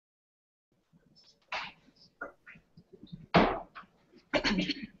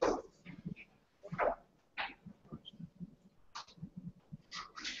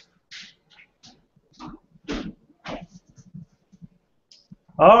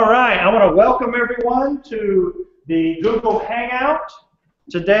All right, I want to welcome everyone to the Google Hangout.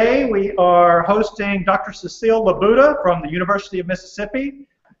 Today we are hosting Dr. Cecille Labuda from the University of Mississippi.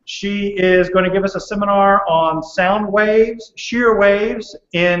 She is going to give us a seminar on sound waves, shear waves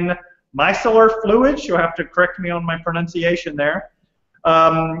in micellar fluids. You'll have to correct me on my pronunciation there.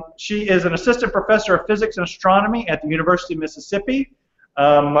 She is an assistant professor of physics and astronomy at the University of Mississippi.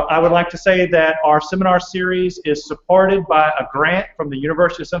 I would like to say that our seminar series is supported by a grant from the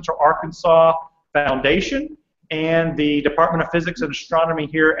University of Central Arkansas Foundation and the Department of Physics and Astronomy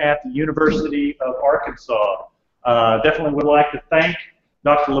here at the University of Arkansas. Definitely would like to thank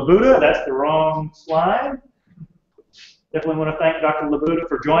Dr. Labuda. That's the wrong slide. Definitely want to thank Dr. Labuda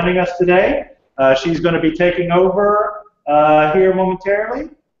for joining us today. She's going to be taking over here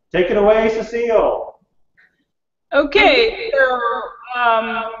momentarily. Take it away, Cecille. Okay, so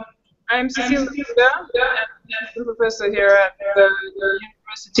I'm Cecille Labuda. I'm a professor here at the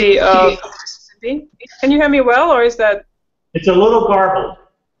University of Mississippi. Can you hear me well, or is that? It's a little garbled.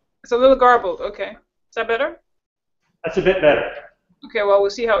 It's a little garbled. Okay, is that better? That's a bit better. Okay, well, we'll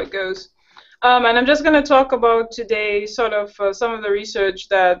see how it goes. And I'm just going to talk about today sort of some of the research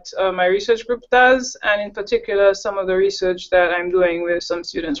that my research group does, and in particular some of the research that I'm doing with some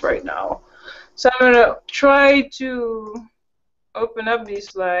students right now. So I'm going to try to open up these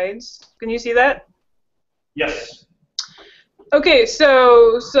slides. Can you see that? Yes. Okay,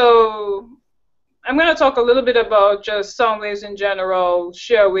 so I'm going to talk a little bit about just sound waves in general,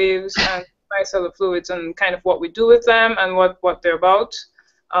 shear waves, and micellar fluids, and kind of what we do with them and what they're about.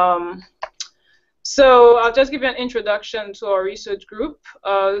 So I'll just give you an introduction to our research group.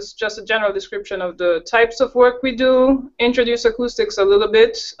 It's just a general description of the types of work we do, introduce acoustics a little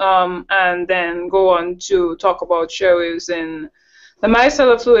bit, and then go on to talk about shear waves in the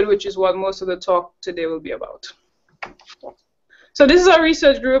micellar fluid, which is what most of the talk today will be about. So this is our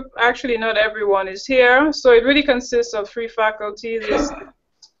research group. Actually, not everyone is here. So it really consists of 3 faculty. This is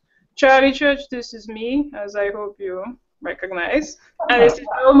Charlie Church, this is me, as I hope you recognize. And this is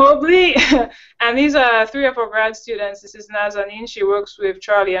Joe Mobley. And these are 3 of our grad students. This is Nazanin. She works with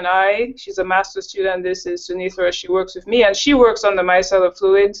Charlie and I. She's a master's student. This is Sunithra. She works with me, and she works on the micellar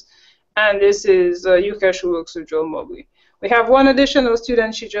fluids. And this is Yukesh, who works with Joe Mobley. We have 1 additional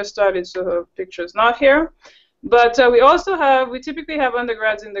student. She just started, so her picture is not here. But we typically have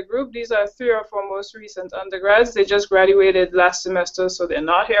undergrads in the group. These are 3 of our most recent undergrads. They just graduated last semester, so they're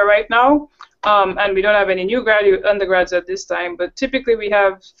not here right now. And we don't have any new undergrads at this time, but typically we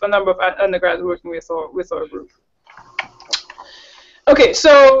have a number of undergrads working with our group. Okay,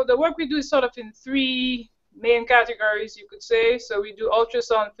 so the work we do is sort of in 3 main categories, you could say. So we do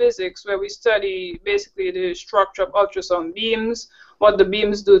ultrasound physics, where we study basically the structure of ultrasound beams, what the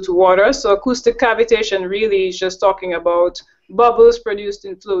beams do to water. So acoustic cavitation really is just talking about bubbles produced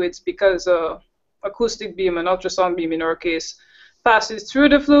in fluids because acoustic beam, an ultrasound beam in our case, passes through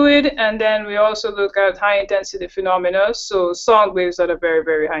the fluid. And then we also look at high intensity phenomena, so sound waves that are very,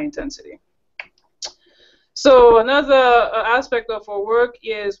 very high intensity. So another aspect of our work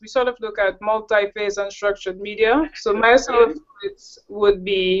is we sort of look at multi-phase unstructured media. So micellar fluids would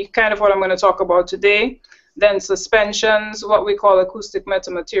be kind of what I'm going to talk about today. Then suspensions, what we call acoustic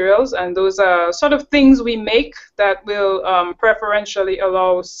metamaterials, and those are sort of things we make that will preferentially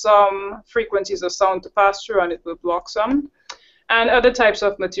allow some frequencies of sound to pass through, and it will block some, and other types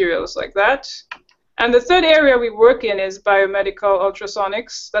of materials like that. And the 3rd area we work in is biomedical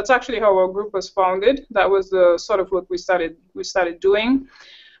ultrasonics. That's actually how our group was founded. That was the sort of work we started doing.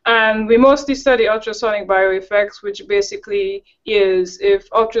 And we mostly study ultrasonic bioeffects, which basically is if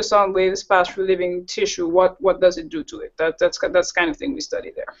ultrasound waves pass through living tissue, what does it do to it? That's kind of thing we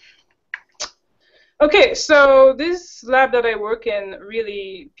study there. Okay, so this lab that I work in,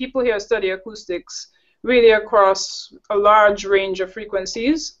 really, people here study acoustics really across a large range of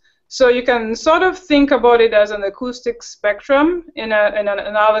frequencies. So you can sort of think about it as an acoustic spectrum in an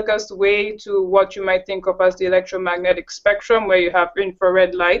analogous way to what you might think of as the electromagnetic spectrum, where you have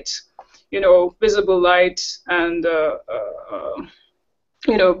infrared light, visible light, and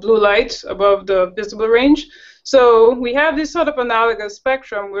blue light above the visible range. So we have this sort of analogous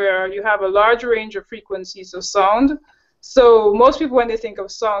spectrum where you have a large range of frequencies of sound. So most people, when they think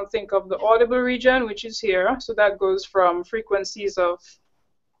of sound, think of the audible region, which is here. So that goes from frequencies of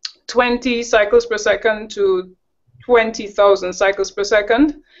 20 cycles per second to 20,000 cycles per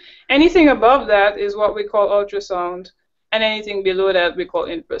second. Anything above that is what we call ultrasound, and anything below that we call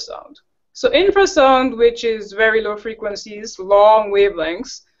infrasound. So infrasound, which is very low frequencies, long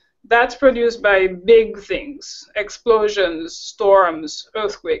wavelengths, that's produced by big things, explosions, storms,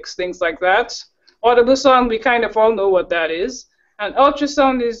 earthquakes, things like that. Audible sound, we kind of all know what that is. And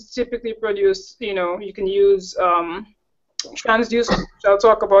ultrasound is typically produced, you can use transducers, which I'll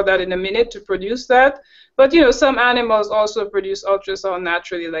talk about that in a minute, to produce that. But, some animals also produce ultrasound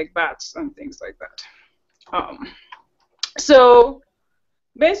naturally, like bats and things like that. So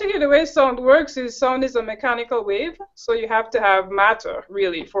basically, the way sound works is sound is a mechanical wave, so you have to have matter,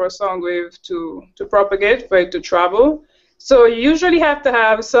 really, for a sound wave to propagate, for it to travel. So you usually have to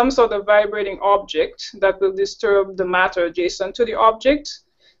have some sort of vibrating object that will disturb the matter adjacent to the object.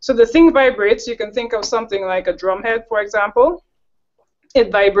 So the thing vibrates. You can think of something like a drumhead, for example.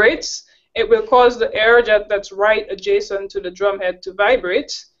 It vibrates. It will cause the air that's right adjacent to the drumhead to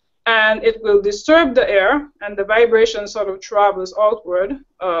vibrate, and it will disturb the air, and the vibration sort of travels outward,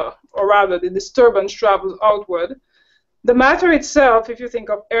 or rather the disturbance travels outward. The matter itself, if you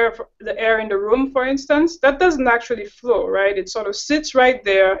think of the air in the room, for instance, that doesn't actually flow, right? It sort of sits right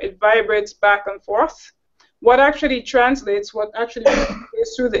there. It vibrates back and forth. What actually translates, what actually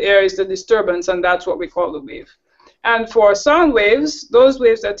goes through the air is the disturbance, and that's what we call the wave. And for sound waves, those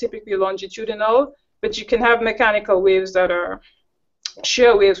waves are typically longitudinal, but you can have mechanical waves that are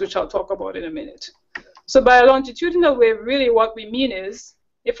shear waves, which I'll talk about in a minute. So by a longitudinal wave, really what we mean is,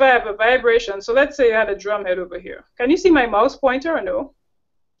 if I have a vibration, so let's say I had a drum head over here. Can you see my mouse pointer or no?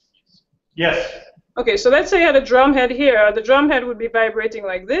 Yes. Okay, so let's say I had a drum head here. The drum head would be vibrating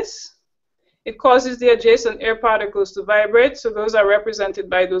like this. It causes the adjacent air particles to vibrate, so those are represented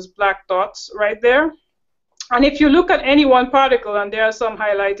by those black dots right there. And if you look at any one particle, and there are some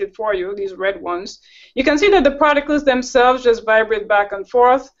highlighted for you, these red ones, you can see that the particles themselves just vibrate back and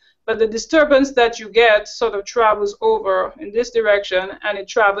forth, but the disturbance that you get sort of travels over in this direction, and it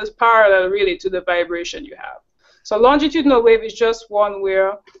travels parallel really to the vibration you have. So longitudinal wave is just one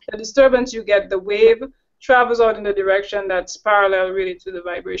where the disturbance you get, the wave, travels out in the direction that's parallel really to the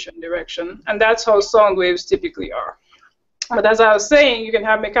vibration direction, and that's how sound waves typically are. But as I was saying, you can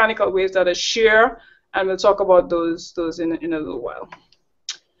have mechanical waves that are shear, and we'll talk about those in a little while.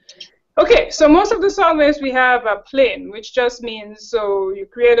 Okay, so most of the sound waves we have are plane, which just means, so you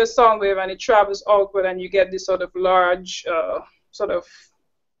create a sound wave and it travels outward and you get this sort of large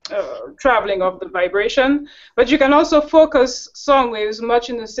traveling of the vibration. But you can also focus sound waves much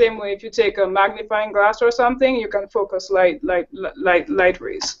in the same way. If you take a magnifying glass or something, you can focus light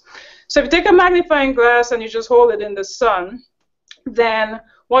rays. So if you take a magnifying glass and you just hold it in the sun, then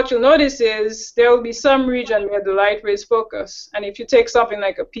what you'll notice is there will be some region where the light rays focus. And if you take something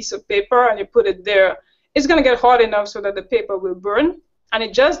like a piece of paper and you put it there, it's going to get hot enough so that the paper will burn. And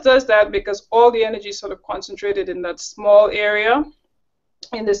it just does that because all the energy is sort of concentrated in that small area,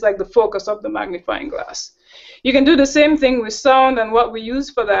 in this, like the focus of the magnifying glass. You can do the same thing with sound, and what we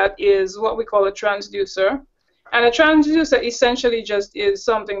use for that is what we call a transducer. And a transducer essentially just is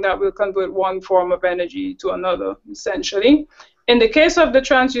something that will convert one form of energy to another, essentially. In the case of the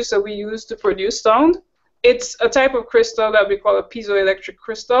transducer we use to produce sound, it's a type of crystal that we call a piezoelectric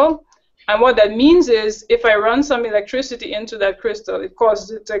crystal. And what that means is if I run some electricity into that crystal, it causes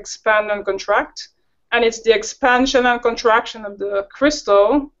it to expand and contract. And it's the expansion and contraction of the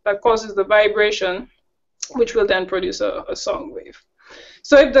crystal that causes the vibration, which will then produce a sound wave.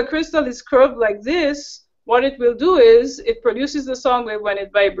 So if the crystal is curved like this, what it will do is it produces the sound wave when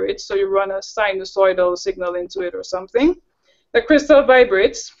it vibrates. So you run a sinusoidal signal into it or something. The crystal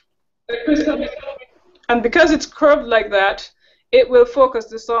vibrates, and because it's curved like that, it will focus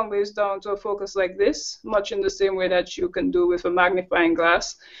the sound waves down to a focus like this, much in the same way that you can do with a magnifying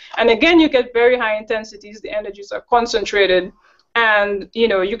glass. And again, you get very high intensities. The energies are concentrated, and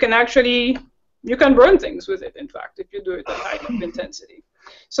you can burn things with it, in fact, if you do it at high enough intensity.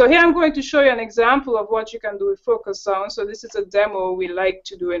 So here I'm going to show you an example of what you can do with focus sound. So this is a demo we like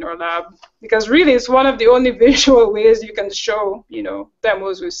to do in our lab, because really it's one of the only visual ways you can show,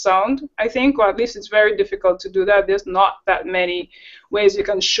 demos with sound, I think, or at least it's very difficult to do that. There's not that many ways you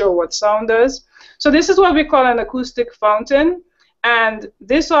can show what sound does. So this is what we call an acoustic fountain. And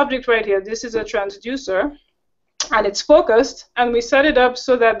this object right here, this is a transducer, and it's focused, and we set it up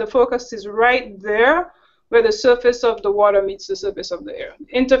so that the focus is right there where the surface of the water meets the surface of the air,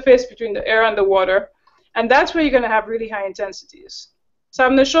 interface between the air and the water, and that's where you're going to have really high intensities. So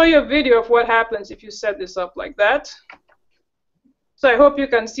I'm going to show you a video of what happens if you set this up like that. So I hope you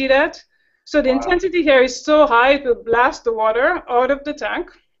can see that. So the intensity here is so high it will blast the water out of the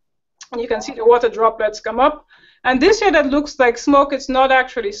tank, and you can see the water droplets come up. And this here that looks like smoke, it's not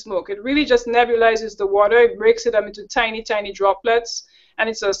actually smoke. It really just nebulizes the water. It breaks it up into tiny, tiny droplets. And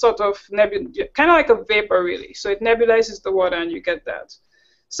it's a sort of kind of like a vapor, really. So it nebulizes the water, and you get that.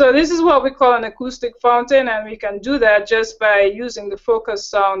 So this is what we call an acoustic fountain, and we can do that just by using the focus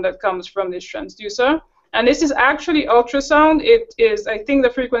sound that comes from this transducer. And this is actually ultrasound. It is, I think the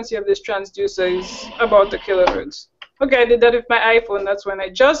frequency of this transducer is about 1 kilohertz. Okay, I did that with my iPhone. That's when I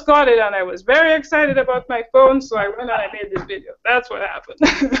just got it, and I was very excited about my phone, so I went and I made this video. That's what happened.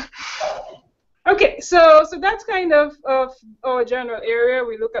 Okay, so that's kind of our general area.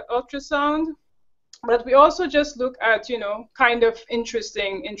 We look at ultrasound, but we also just look at, you know, kind of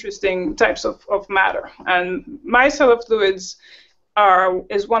interesting types of matter. And micellar fluids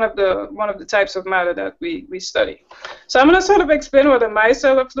is one of the types of matter that we study. So I'm going to sort of explain what a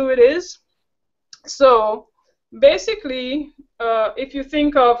micellar fluid is. So basically, if you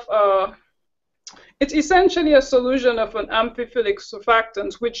think of, it's essentially a solution of an amphiphilic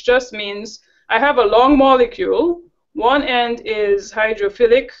surfactant, which just means I have a long molecule. One end is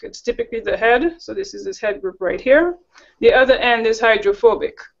hydrophilic. It's typically the head. So this is this head group right here. The other end is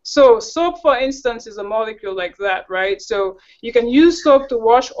hydrophobic. So soap, for instance, is a molecule like that, right? So you can use soap to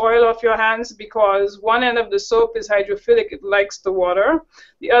wash oil off your hands because one end of the soap is hydrophilic. It likes the water.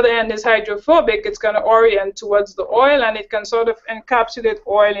 The other end is hydrophobic. It's going to orient towards the oil, and it can sort of encapsulate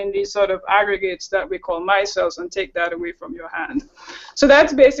oil in these sort of aggregates that we call micelles and take that away from your hand. So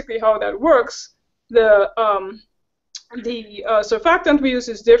that's basically how that works. The surfactant we use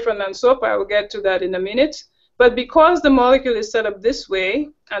is different than soap. I will get to that in a minute. But because the molecule is set up this way,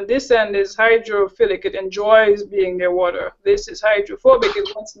 and this end is hydrophilic, it enjoys being near water. This is hydrophobic, it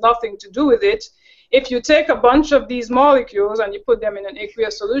wants nothing to do with it. If you take a bunch of these molecules and you put them in an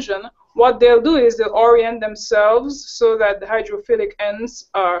aqueous solution, what they'll do is they'll orient themselves so that the hydrophilic ends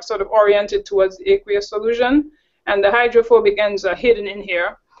are sort of oriented towards the aqueous solution, and the hydrophobic ends are hidden in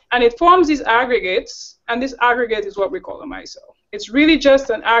here. And it forms these aggregates, and this aggregate is what we call a micelle. It's really just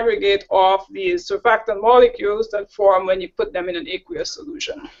an aggregate of these surfactant molecules that form when you put them in an aqueous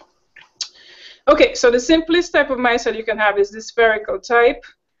solution. Okay, so the simplest type of micelle you can have is the spherical type,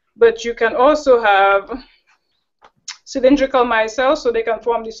 but you can also have cylindrical micelles, so they can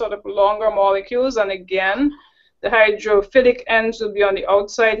form these sort of longer molecules, and again, the hydrophilic ends will be on the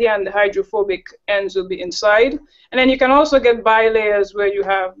outside here, and the hydrophobic ends will be inside. And then you can also get bilayers where you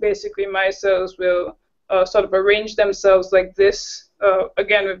have basically micelles will sort of arrange themselves like this,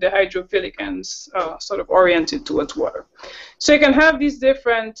 again with the hydrophilic ends sort of oriented towards water. So you can have these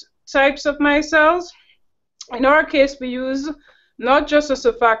different types of micelles. In our case, we use not just a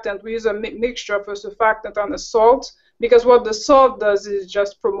surfactant, we use a mixture of a surfactant and a salt, because what the salt does is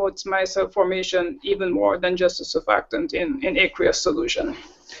just promotes micelle formation even more than just a surfactant in aqueous solution.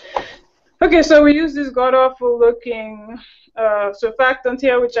 Okay, so we use this god-awful looking surfactant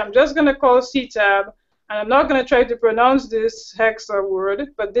here, which I'm just going to call CTAB, and I'm not going to try to pronounce this hexa word,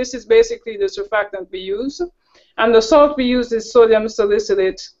 but this is basically the surfactant we use. And the salt we use is sodium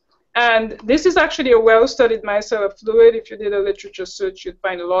salicylate. And this is actually a well-studied micellar fluid. If you did a literature search, you'd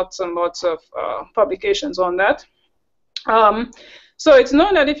find lots and lots of publications on that. So it's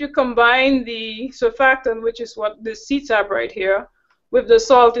known that if you combine the surfactant, which is what this CTAB right here, with the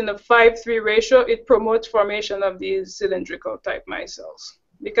salt in a 5:3 ratio, it promotes formation of these cylindrical type micelles.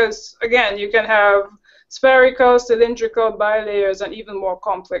 Because again, you can have spherical, cylindrical, bilayers, and even more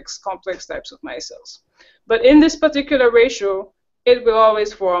complex types of micelles. But in this particular ratio, it will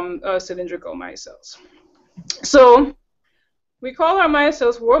always form cylindrical micelles. So we call our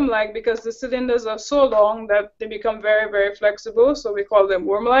micelles worm-like because the cylinders are so long that they become very, very flexible, so we call them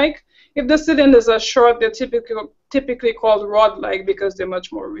worm-like. If the cylinders are short, they're typically called rod-like because they're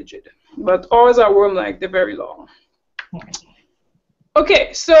much more rigid. But ours are worm-like, they're very long.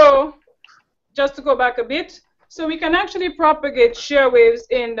 Okay, so just to go back a bit, so we can actually propagate shear waves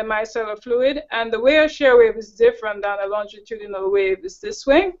in the micellar fluid, and the way a shear wave is different than a longitudinal wave is this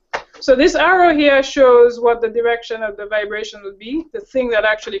way. So this arrow here shows what the direction of the vibration would be, the thing that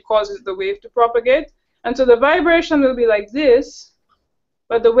actually causes the wave to propagate. And so the vibration will be like this,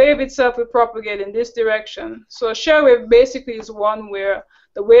 but the wave itself will propagate in this direction. So a shear wave basically is one where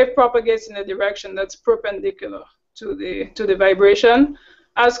the wave propagates in a direction that's perpendicular to the vibration,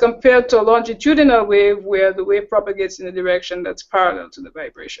 as compared to a longitudinal wave where the wave propagates in a direction that's parallel to the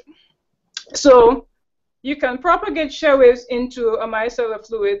vibration. So you can propagate shear waves into a micellar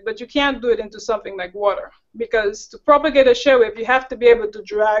fluid, but you can't do it into something like water, because to propagate a shear wave, you have to be able to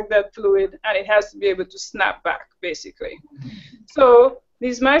drag that fluid, and it has to be able to snap back, basically. So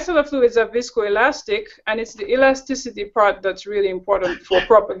these micellar fluids are viscoelastic, and it's the elasticity part that's really important for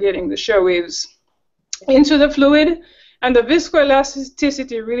propagating the shear waves into the fluid. And the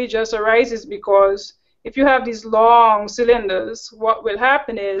viscoelasticity really just arises because if you have these long cylinders, what will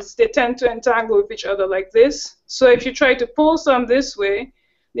happen is they tend to entangle with each other like this. So if you try to pull some this way,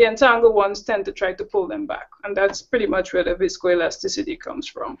 the entangled ones tend to try to pull them back. And that's pretty much where the viscoelasticity comes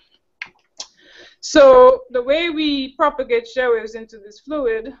from. So the way we propagate shear waves into this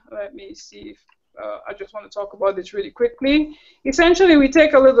fluid, let me see if I just want to talk about this really quickly. Essentially, we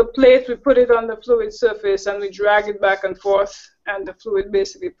take a little plate, we put it on the fluid surface, and we drag it back and forth, and the fluid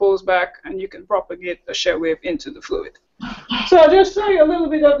basically pulls back, and you can propagate a shear wave into the fluid. So I'll just show you a little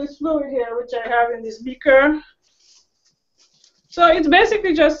bit of this fluid here, which I have in this beaker. So it's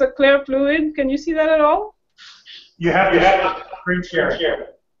basically just a clear fluid. Can you see that at all? You have to screen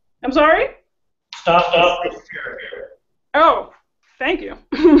share. I'm sorry? Stop. Oh, thank you.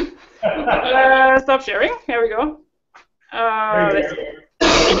 Stop sharing. Here we go.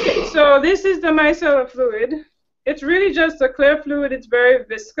 Okay, so this is the micellar fluid. It's really just a clear fluid. It's very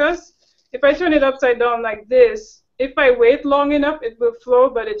viscous. If I turn it upside down like this, if I wait long enough, it will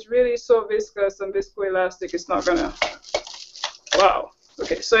flow, but it's really so viscous and viscoelastic, it's not gonna. Wow.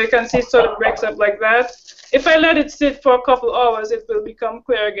 Okay, so you can see it sort of breaks up like that. If I let it sit for a couple hours, it will become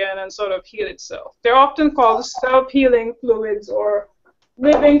clear again and sort of heal itself. They're often called self-healing fluids or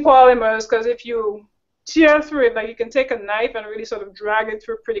living polymers, because if you tear through it, like you can take a knife and really sort of drag it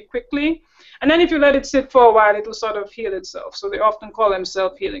through pretty quickly. And then if you let it sit for a while, it will sort of heal itself. So they often call them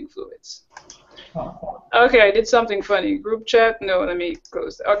self-healing fluids. Okay, I did something funny. Group chat? No, let me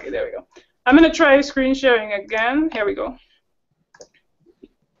close that. Okay, there we go. I'm going to try screen sharing again. Here we go.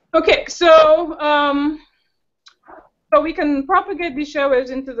 Okay, so we can propagate these shear waves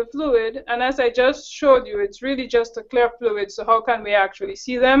into the fluid, and as I just showed you, it's really just a clear fluid, so how can we actually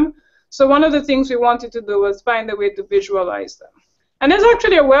see them? So one of the things we wanted to do was find a way to visualize them. And there's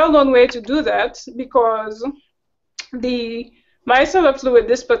actually a well-known way to do that, because the micellar fluid,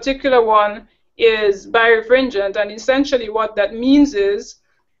 this particular one, is birefringent, and essentially what that means is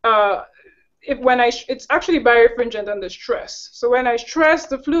it's actually birefringent under stress. So when I stress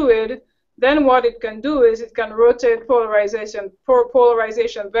the fluid, then what it can do is it can rotate polarization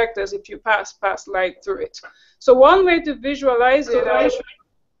vectors if you pass light through it. So one way to visualize it,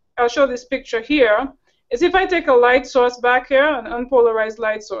 I'll show this picture here, is if I take a light source back here, an unpolarized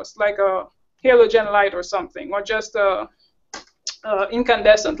light source, like a halogen light or something, or just a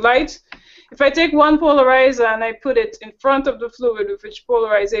incandescent light. If I take one polarizer and I put it in front of the fluid with its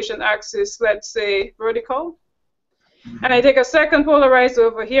polarization axis, let's say vertical, and I take a second polarizer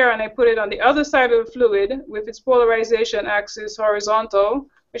over here and I put it on the other side of the fluid with its polarization axis horizontal,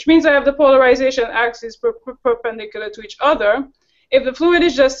 which means I have the polarization axis perpendicular to each other. If the fluid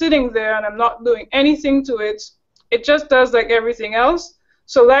is just sitting there and I'm not doing anything to it, it just does like everything else.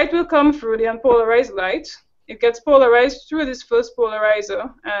 So light will come through the unpolarized light. It gets polarized through this first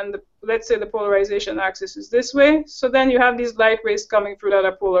polarizer, and let's say the polarization axis is this way. So then you have these light rays coming through that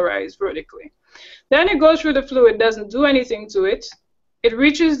are polarized vertically. Then it goes through the fluid, doesn't do anything to it. It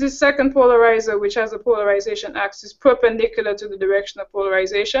reaches the second polarizer, which has a polarization axis perpendicular to the direction of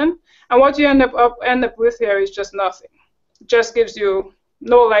polarization. And what you end up with here is just nothing. It just gives you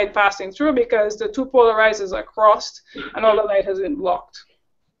no light passing through because the two polarizers are crossed and all the light has been blocked.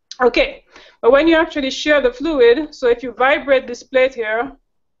 Okay, but when you actually shear the fluid, so if you vibrate this plate here,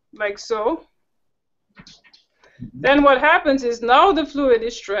 like so, then what happens is now the fluid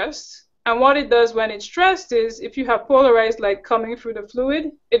is stressed, and what it does when it's stressed is if you have polarized light coming through the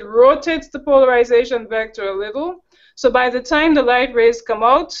fluid, it rotates the polarization vector a little. So by the time the light rays come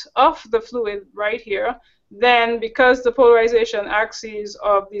out of the fluid right here, then because the polarization axis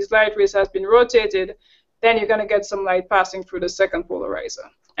of these light rays has been rotated, then you're going to get some light passing through the second polarizer.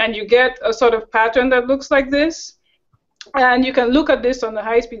 And you get a sort of pattern that looks like this. And you can look at this on the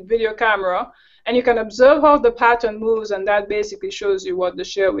high-speed video camera, and you can observe how the pattern moves, and that basically shows you what the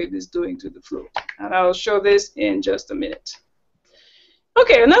shear wave is doing to the fluid. And I'll show this in just a minute.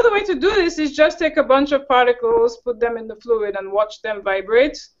 Okay, another way to do this is just take a bunch of particles, put them in the fluid, and watch them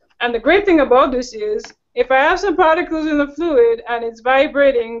vibrate. And the great thing about this is, if I have some particles in the fluid and it's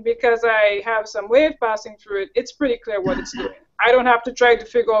vibrating because I have some wave passing through it, it's pretty clear what it's doing. I don't have to try to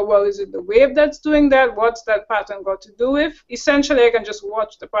figure out, well, is it the wave that's doing that? What's that pattern got to do with? Essentially, I can just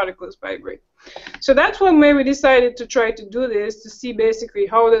watch the particles vibrate. So that's one way we decided to try to do this, to see basically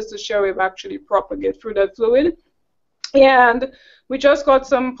how does the shear wave actually propagate through that fluid. And we just got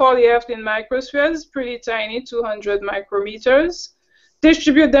some polyethylene microspheres, pretty tiny, 200 micrometers.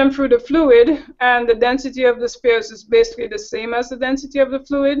 Distribute them through the fluid, and the density of the spheres is basically the same as the density of the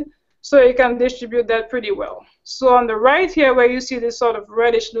fluid, so you can distribute that pretty well. So on the right here, where you see this sort of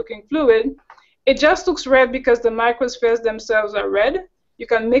reddish looking fluid, it just looks red because the microspheres themselves are red. You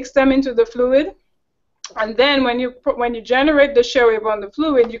can mix them into the fluid, and then when you generate the shear wave on the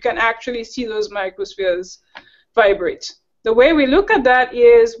fluid, you can actually see those microspheres vibrate. The way we look at that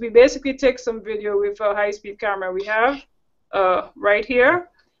is we basically take some video with a high-speed camera we have right here,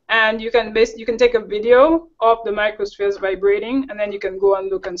 And you can take a video of the microspheres vibrating, and then you can go and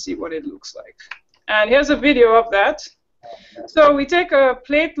look and see what it looks like. And here's a video of that. So we take a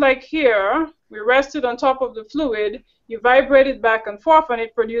plate like here, we rest it on top of the fluid, you vibrate it back and forth, and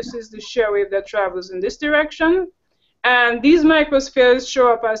it produces the shear wave that travels in this direction. And these microspheres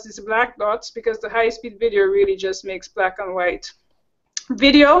show up as these black dots because the high-speed video really just makes black and white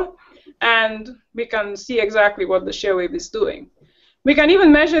video, and we can see exactly what the shear wave is doing. We can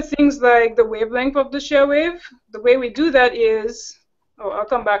even measure things like the wavelength of the shear wave. The way we do that is, oh, I'll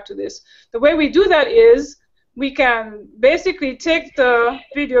come back to this. The way we do that is we can basically take the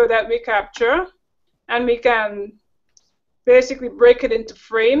video that we capture, and we can basically break it into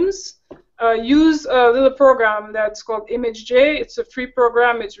frames. Use a little program that's called ImageJ. It's a free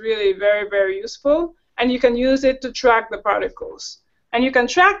program. It's really very, very useful. And you can use it to track the particles. And you can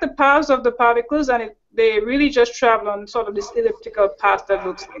track the paths of the particles, and they really just travel on sort of this elliptical path that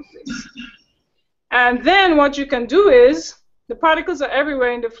looks like this. And then what you can do is, the particles are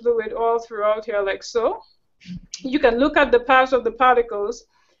everywhere in the fluid, all throughout here, like so. You can look at the paths of the particles,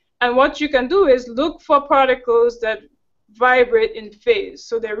 and what you can do is look for particles that vibrate in phase.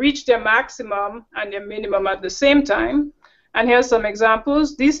 So they reach their maximum and their minimum at the same time. And here's some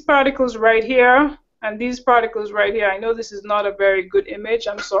examples. These particles right here and these particles right here, I know this is not a very good image,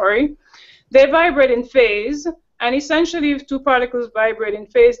 I'm sorry. They vibrate in phase, and essentially if two particles vibrate in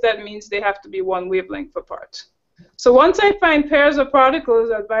phase, that means they have to be one wavelength apart. So once I find pairs of particles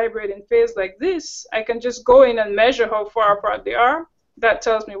that vibrate in phase like this, I can just go in and measure how far apart they are. That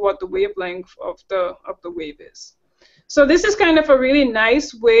tells me what the wavelength of the wave is. So this is kind of a really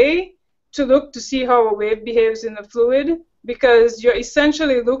nice way to look to see how a wave behaves in the fluid, because you're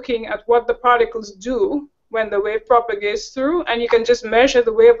essentially looking at what the particles do when the wave propagates through, and you can just measure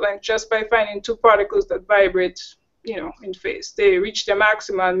the wavelength just by finding two particles that vibrate, in phase. They reach their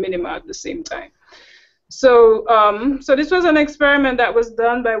maxima and minima at the same time. So, so this was an experiment that was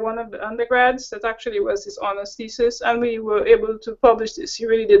done by one of the undergrads. That actually was his honors thesis, and we were able to publish this. He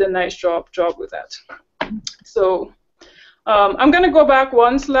really did a nice job with that. So I'm going to go back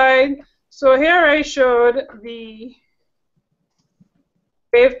one slide. So here I showed the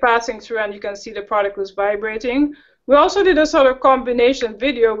wave passing through, and you can see the particles vibrating. We also did a sort of combination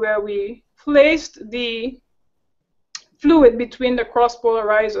video where we placed the fluid between the cross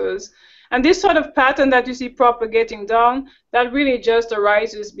polarizers. And this sort of pattern that you see propagating down, that really just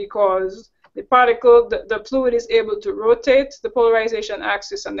arises because the particle, the fluid is able to rotate the polarization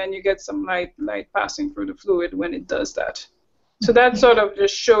axis, and then you get some light passing through the fluid when it does that. So that sort of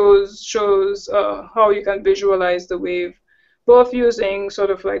just shows how you can visualize the wave, both using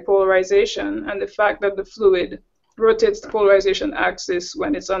sort of like polarization and the fact that the fluid rotates the polarization axis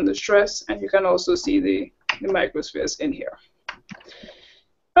when it's under stress, and you can also see the microspheres in here.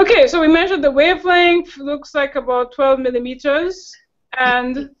 Okay, so we measured the wavelength, looks like about 12 millimeters,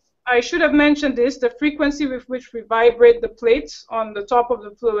 and I should have mentioned this, the frequency with which we vibrate the plates on the top of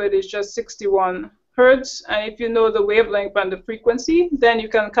the fluid is just 61 hertz, and if you know the wavelength and the frequency, then you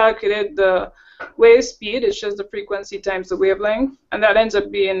can calculate the wave speed. It's just the frequency times the wavelength, and that ends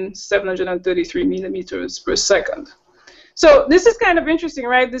up being 733 millimeters per second. So this is kind of interesting,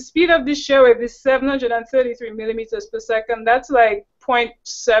 right? The speed of this shear wave is 733 millimeters per second. That's like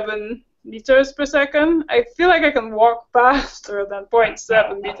 0.7 meters per second. I feel like I can walk faster than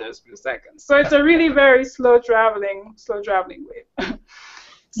 0.7 meters per second. So it's a really very slow traveling wave.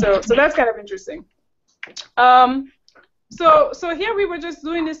 so that's kind of interesting. So here we were just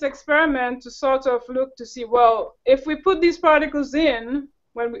doing this experiment to sort of look to see, well, if we put these particles in,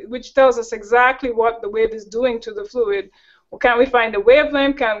 which tells us exactly what the wave is doing to the fluid, well, can we find the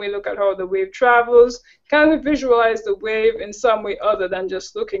wavelength? Can we look at how the wave travels? Can we visualize the wave in some way other than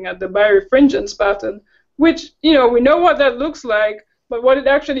just looking at the birefringence pattern, which, we know what that looks like, but what it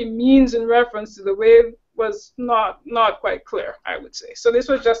actually means in reference to the wave was not quite clear, I would say. So this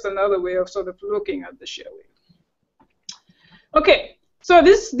was just another way of sort of looking at the shear wave. Okay, so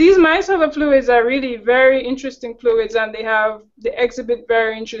these micellar fluids are really very interesting fluids, and they exhibit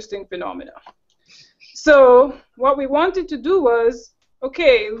very interesting phenomena. So what we wanted to do was,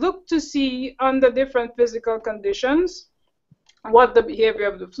 okay, look to see under different physical conditions what the behavior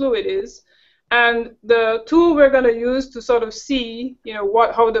of the fluid is. And the tool we're going to use to sort of see,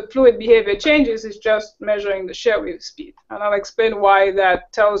 how the fluid behavior changes is just measuring the shear wave speed. And I'll explain why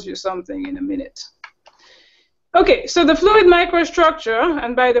that tells you something in a minute. Okay, so the fluid microstructure,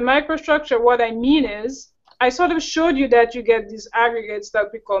 and by the microstructure, what I mean is, I sort of showed you that you get these aggregates that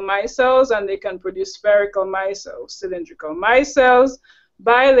we call micelles, and they can produce spherical micelles, cylindrical micelles,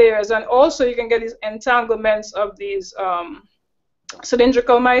 bilayers, and also you can get these entanglements of these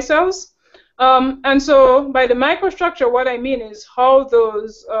cylindrical micelles. And so by the microstructure, what I mean is how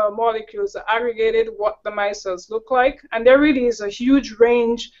those molecules are aggregated, what the micelles look like. And there really is a huge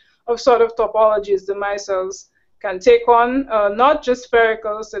range of sort of topologies the micelles can take on, not just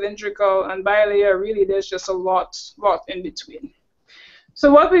spherical, cylindrical, and bilayer. Really, there's just a lot in between. So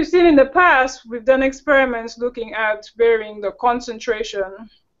what we've seen in the past, we've done experiments looking at varying the concentration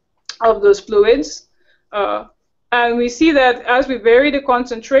of those fluids. And we see that as we vary the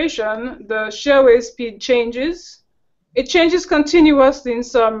concentration, the shear wave speed changes. It changes continuously in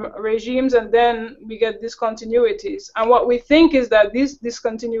some regimes, and then we get discontinuities. And what we think is that these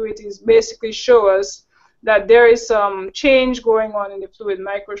discontinuities basically show us that there is some change going on in the fluid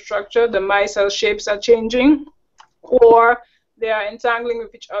microstructure. The micelle shapes are changing, or they are entangling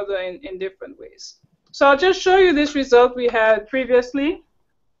with each other in different ways. So I'll just show you this result we had previously.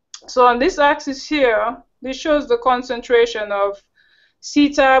 So on this axis here, this shows the concentration of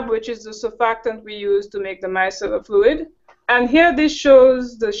CTAB, which is the surfactant we use to make the micellar fluid. And here this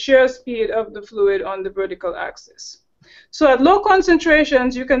shows the shear speed of the fluid on the vertical axis. So at low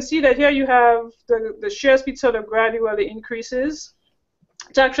concentrations, you can see that here you have the shear speed sort of gradually increases.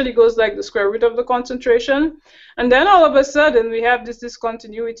 It actually goes like the square root of the concentration. And then all of a sudden, we have this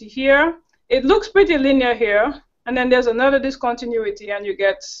discontinuity here. It looks pretty linear here. And then there's another discontinuity, and you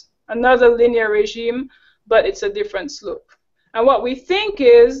get another linear regime, but it's a different slope. And what we think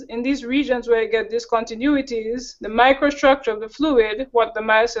is, in these regions where you get discontinuities, the microstructure of the fluid, what the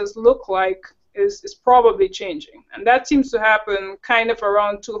micelles look like, is probably changing. And that seems to happen kind of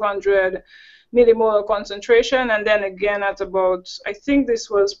around 200 millimolar concentration, and then again at about, I think this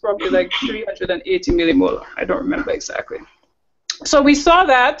was probably like 380 millimolar. I don't remember exactly. So we saw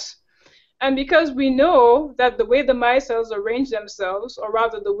that, and because we know that the way the micelles arrange themselves, or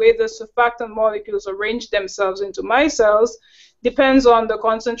rather the way the surfactant molecules arrange themselves into micelles, depends on the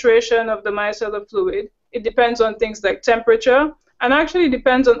concentration of the micellar fluid. It depends on things like temperature, and actually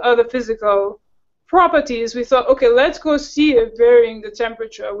depends on other physical properties. We thought, okay, let's go see if varying the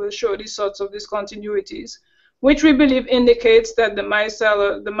temperature will show these sorts of discontinuities, which we believe indicates that the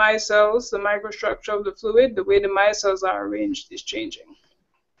micelles, the microstructure of the fluid, the way the micelles are arranged is changing.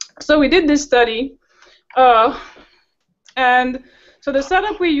 So we did this study, and so the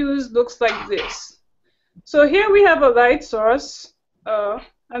setup we used looks like this. So here we have a light source,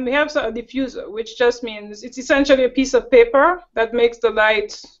 and we have a diffuser, which just means it's essentially a piece of paper that makes the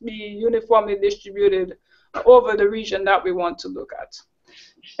light be uniformly distributed over the region that we want to look at.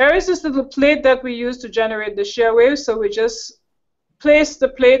 Here is this little plate that we use to generate the shear wave. So we just place the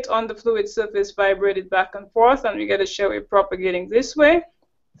plate on the fluid surface, vibrate it back and forth, and we get a shear wave propagating this way.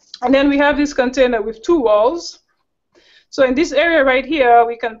 And then we have this container with two walls. So in this area right here,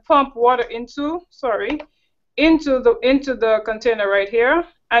 we can pump water into the container right here.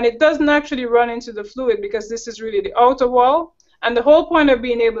 And it doesn't actually run into the fluid because this is really the outer wall. And the whole point of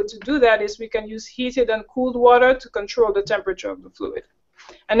being able to do that is we can use heated and cooled water to control the temperature of the fluid.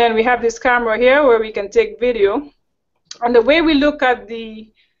 And then we have this camera here where we can take video. And the way we look at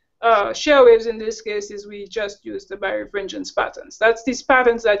the shear waves in this case is we just use the birefringence patterns. That's these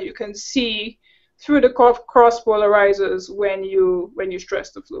patterns that you can see through the cross polarizers when you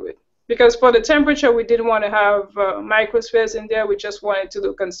stress the fluid. Because for the temperature, we didn't want to have microspheres in there. We just wanted to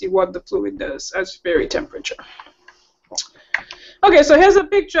look and see what the fluid does at vary temperature. Okay, so here's a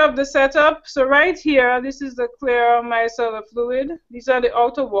picture of the setup. So right here, this is the clear micellar fluid. These are the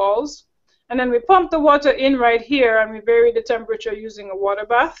outer walls. And then we pump the water in right here, and we vary the temperature using a water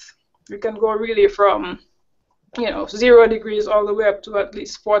bath. We can go really from 0 degrees all the way up to at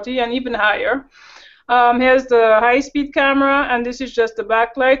least 40 and even higher. Here's the high-speed camera, and this is just the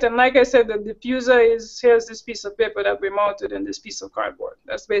backlight. And like I said, the diffuser is, here's this piece of paper that we mounted in this piece of cardboard.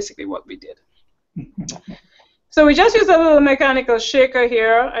 That's basically what we did. So we just use a little mechanical shaker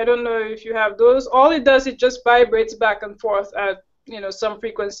here. I don't know if you have those. All it does, it just vibrates back and forth at some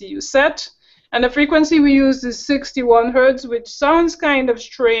frequency you set. And the frequency we use is 61 hertz, which sounds kind of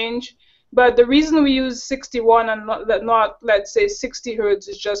strange. But the reason we use 61 and not let's say 60 hertz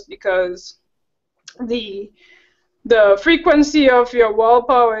is just because the frequency of your wall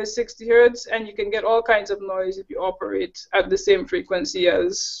power is 60 hertz, and you can get all kinds of noise if you operate at the same frequency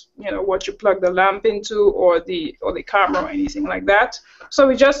as what you plug the lamp into or the camera or anything like that. So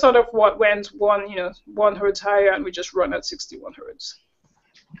we just sort of went 1 hertz higher, and we just run at 61 hertz.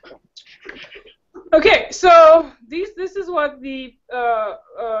 Okay, so this is what the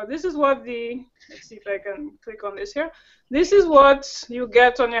let's see if I can click on this here. This is what you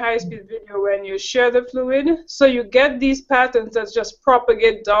get on your high-speed video when you shear the fluid. So you get these patterns that just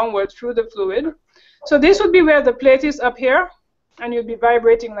propagate downward through the fluid. So this would be where the plate is up here, and you'll be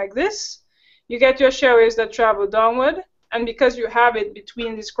vibrating like this. You get your shear waves that travel downward, and because you have it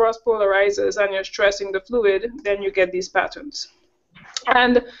between these cross polarizers and you're stressing the fluid, then you get these patterns.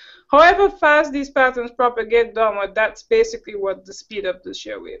 And however fast these patterns propagate downward, that's basically what the speed of the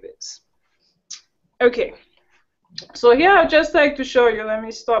shear wave is. Okay, so here I'd just like to show you, let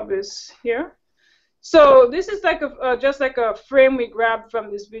me stop this here. So this is like just like a frame we grabbed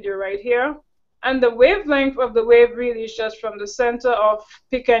from this video right here. And the wavelength of the wave really is just from the center of,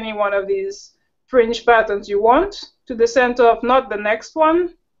 pick any one of these fringe patterns you want, to the center of not the next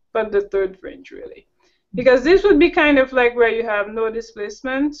one, but the third fringe really. Because this would be kind of like where you have no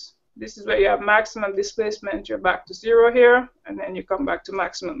displacement. This is where you have maximum displacement. You're back to 0 here, and then you come back to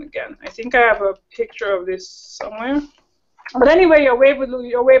maximum again. I think I have a picture of this somewhere. But anyway, your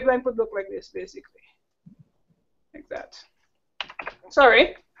wavelength would look like this, basically. Like that.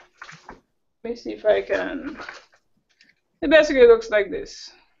 Sorry. Let me see if I can. It basically looks like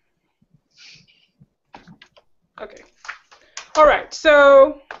this. Okay. All right.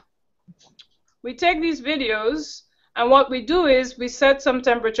 So we take these videos, and what we do is we set some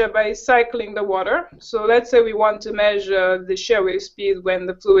temperature by cycling the water. So let's say we want to measure the shear wave speed when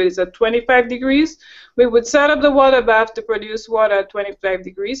the fluid is at 25 degrees. We would set up the water bath to produce water at 25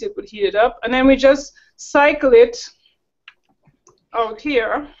 degrees. It would heat it up, and then we just cycle it out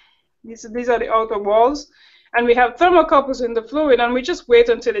here. These are the outer walls, and we have thermocouples in the fluid, and we just wait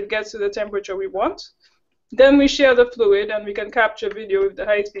until it gets to the temperature we want. Then we share the fluid, and we can capture video with the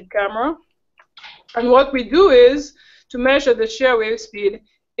high-speed camera. And what we do is, to measure the shear wave speed,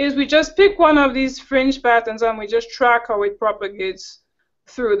 is we just pick one of these fringe patterns, and we just track how it propagates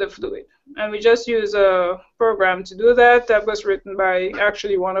through the fluid. And we just use a program to do that. That was written by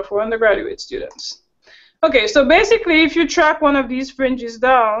actually one of our undergraduate students. Okay, so basically, if you track one of these fringes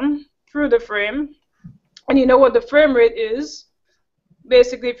down through the frame, and you know what the frame rate is,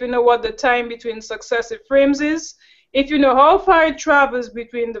 basically if you know what the time between successive frames is, if you know how far it travels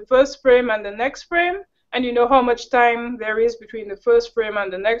between the first frame and the next frame, and you know how much time there is between the first frame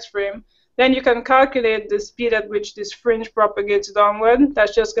and the next frame, then you can calculate the speed at which this fringe propagates downward.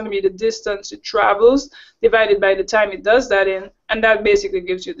 That's just going to be the distance it travels divided by the time it does that in, and that basically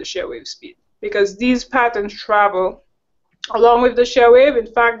gives you the shear wave speed. Because these patterns travel along with the shear wave. In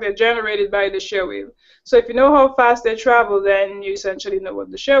fact, they're generated by the shear wave. So if you know how fast they travel, then you essentially know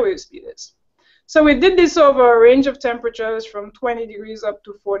what the shear wave speed is. So we did this over a range of temperatures from 20 degrees up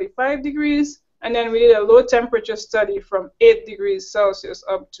to 45 degrees. And then we did a low temperature study from 8 degrees Celsius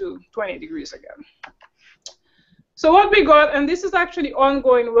up to 20 degrees again. So what we got, and this is actually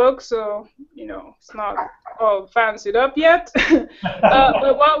ongoing work, so, you know, it's not all fancied up yet.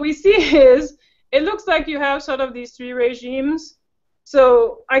 But what we see is, it looks like you have sort of these three regimes.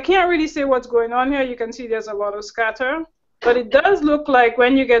 So I can't really say what's going on here. You can see there's a lot of scatter. But it does look like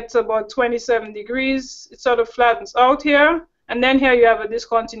when you get to about 27 degrees, it sort of flattens out here. And then here you have a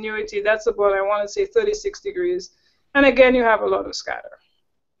discontinuity. That's about, I want to say, 36 degrees. And again, you have a lot of scatter.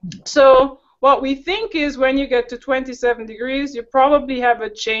 So what we think is when you get to 27 degrees, you probably have a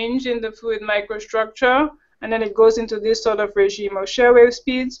change in the fluid microstructure. And then it goes into this sort of regime of shear wave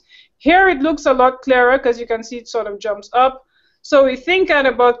speeds. Here it looks a lot clearer because you can see it sort of jumps up. So we think at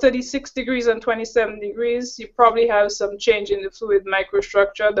about 36 degrees and 27 degrees, you probably have some change in the fluid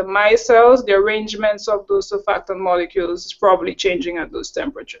microstructure. The micelles, the arrangements of those surfactant molecules is probably changing at those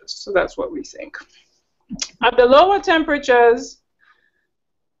temperatures. So that's what we think. At the lower temperatures,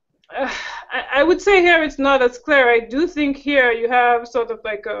 I would say here it's not as clear. I do think here you have sort of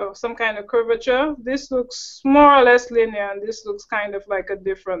like some kind of curvature. This looks more or less linear, and this looks kind of like a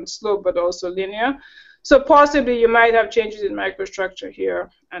different slope, but also linear. So possibly you might have changes in microstructure here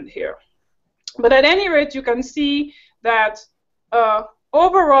and here. But at any rate, you can see that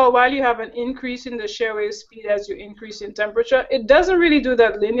overall, while you have an increase in the shear wave speed as you increase in temperature, it doesn't really do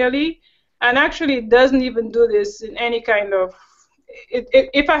that linearly, and actually it doesn't even do this in any kind of,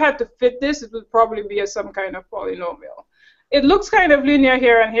 if I had to fit this, it would probably be some kind of polynomial. It looks kind of linear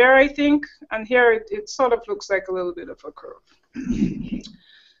here and here, I think, and here it sort of looks like a little bit of a curve.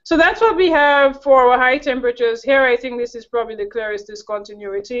 So that's what we have for our high temperatures. Here I think this is probably the clearest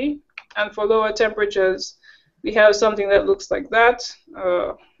discontinuity, and for lower temperatures we have something that looks like that,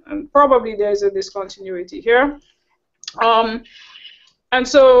 and probably there's a discontinuity here. And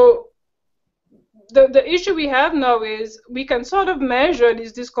so the issue we have now is we can sort of measure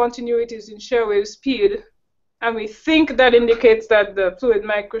these discontinuities in shear wave speed, and we think that indicates that the fluid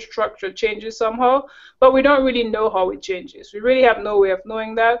microstructure changes somehow, but we don't really know how it changes. We really have no way of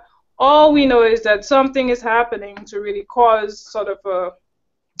knowing that. All we know is that something is happening to really cause sort of a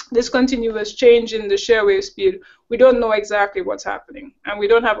discontinuous change in the shear wave speed, we don't know exactly what's happening. And we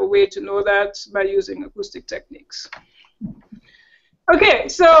don't have a way to know that by using acoustic techniques. Okay,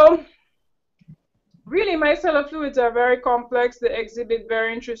 so really micellar fluids are very complex. They exhibit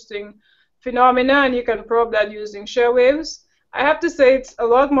very interesting phenomena, and you can probe that using shear waves. I have to say it's a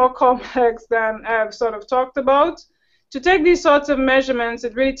lot more complex than I've sort of talked about. To take these sorts of measurements,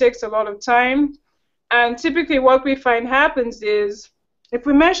 it really takes a lot of time. And typically what we find happens is, if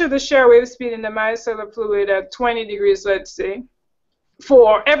we measure the shear wave speed in the micellar fluid at 20 degrees, let's say,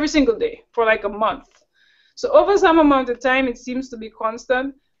 for every single day, for like a month. So over some amount of time, it seems to be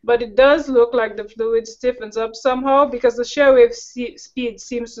constant, but it does look like the fluid stiffens up somehow because the shear wave speed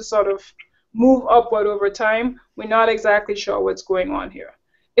seems to sort of move upward over time. We're not exactly sure what's going on here.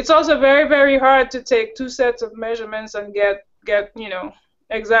 It's also very, very hard to take two sets of measurements and get you know,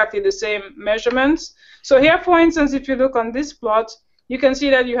 exactly the same measurements. So here, for instance, if you look on this plot, you can see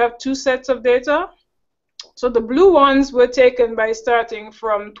that you have two sets of data. So the blue ones were taken by starting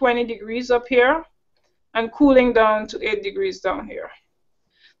from 20 degrees up here and cooling down to 8 degrees down here.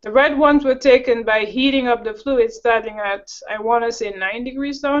 The red ones were taken by heating up the fluid starting at, I want to say, 9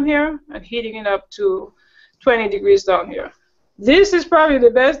 degrees down here and heating it up to 20 degrees down here. This is probably the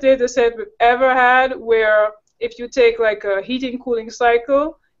best data set we've ever had, where if you take like a heating cooling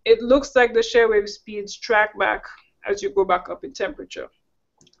cycle, it looks like the shear wave speeds track back as you go back up in temperature.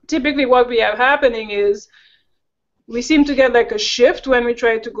 Typically what we have happening is we seem to get like a shift when we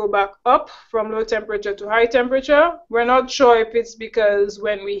try to go back up from low temperature to high temperature. We're not sure if it's because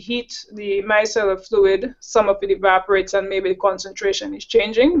when we heat the micellar fluid, some of it evaporates and maybe the concentration is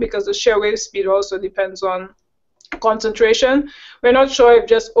changing, because the shear wave speed also depends on concentration. We're not sure if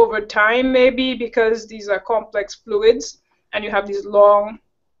just over time, maybe because these are complex fluids and you have these long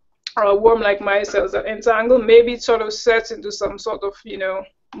worm-like micelles that entangle, maybe it sort of sets into some sort of, you know,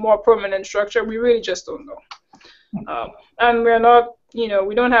 more permanent structure. We really just don't know. And we're not, you know,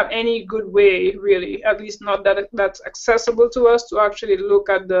 we don't have any good way, really, at least not that that's accessible to us, to actually look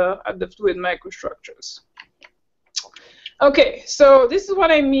at the fluid microstructures. Okay, so this is what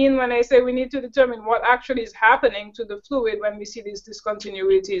I mean when I say we need to determine what actually is happening to the fluid when we see these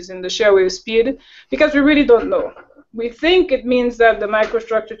discontinuities in the shear wave speed, because we really don't know. We think it means that the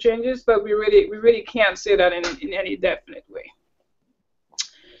microstructure changes, but we really can't say that in any definite way.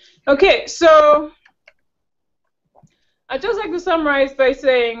 Okay, so I'd just like to summarize by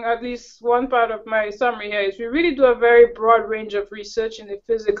saying, at least one part of my summary here is, we really do a very broad range of research in the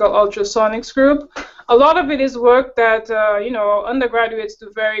physical ultrasonics group. A lot of it is work that, you know, undergraduates do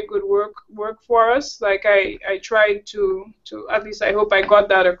very good work for us. Like I tried to, at least I hope I got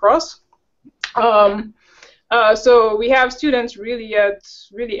that across. So we have students really at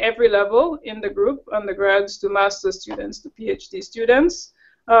every level in the group, undergrads to master students to PhD students.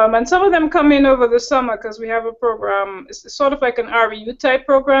 And some of them come in over the summer because we have a program, it's sort of like an REU type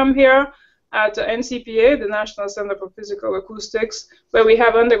program here at NCPA, the National Center for Physical Acoustics, where we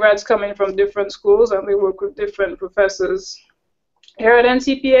have undergrads coming from different schools and we work with different professors here at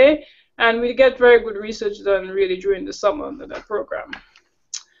NCPA, and we get very good research done really during the summer under that program.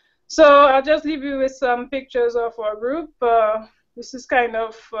 So I'll just leave you with some pictures of our group. This is kind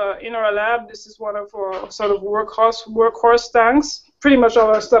of in our lab. This is one of our sort of workhorse tanks. Pretty much all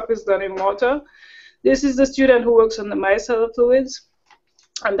our stuff is done in water. This is the student who works on the micellar fluids,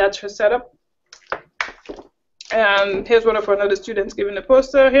 and that's her setup. And here's one of our other students giving a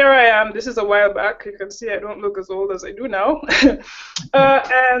poster. Here I am. This is a while back. You can see I don't look as old as I do now.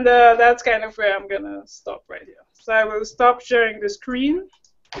 And that's kind of where I'm going to stop right here. So I will stop sharing the screen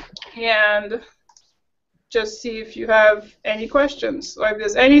and just see if you have any questions, or if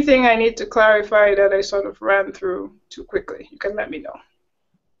there's anything I need to clarify that I sort of ran through too quickly, you can let me know.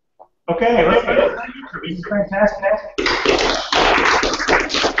 Okay, let's go. This is fantastic.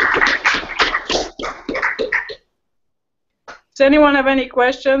 Does anyone have any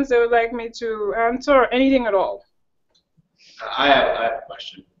questions they would like me to answer, or anything at all? I have a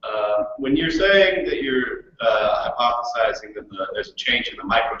question. When you're saying that you're hypothesizing that there's a change in the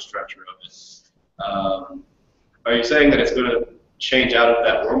microstructure of it, are you saying that it's going to change out of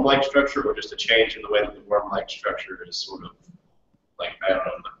that worm-like structure, or just a change in the way that the worm-like structure is sort of, like, I don't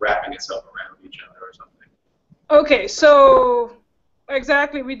know, like wrapping itself around each other or something? Okay, so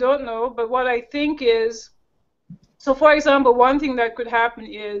exactly we don't know, but what I think is, so for example, one thing that could happen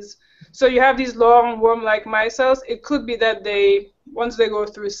is, so you have these long worm-like micelles. It could be that they, once they go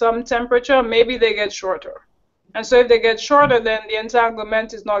through some temperature, maybe they get shorter. And so if they get shorter, then the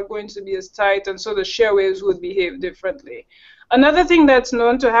entanglement is not going to be as tight, and so the shear waves would behave differently. Another thing that's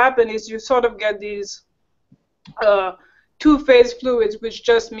known to happen is you sort of get these two-phase fluids, which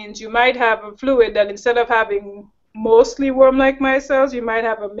just means you might have a fluid that instead of having mostly worm-like micelles. You might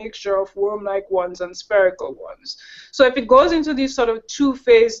have a mixture of worm-like ones and spherical ones. So if it goes into these sort of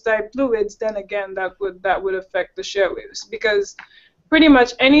two-phase type fluids, then again that would affect the shear waves, because pretty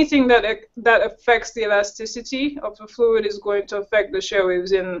much anything that affects the elasticity of the fluid is going to affect the shear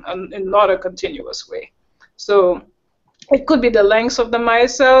waves in not a continuous way. So it could be the length of the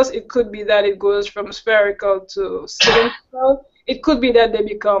micelles. It could be that it goes from spherical to cylindrical. It could be that they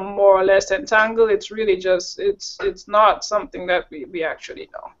become more or less entangled. It's really just, it's not something that we actually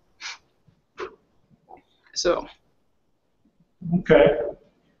know. So. Okay.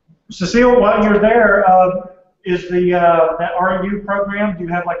 Cecile, while you're there, is that RU program, do you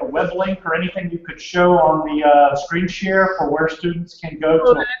have like a web link or anything you could show on the screen share for where students can go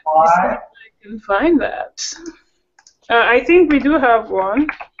to apply? I can find that. I think we do have one.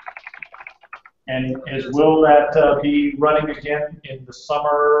 And will that be running again in the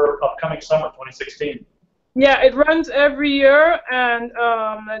upcoming summer 2016? Yeah, it runs every year, and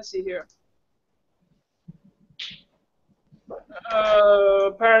let's see here.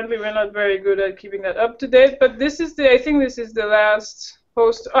 Apparently we're not very good at keeping that up to date, but this is I think this is the last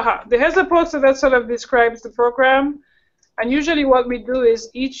post. There has a poster that sort of describes the program, and usually what we do is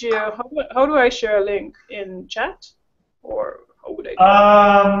each year, how do I share a link? In chat? Or how would I do it?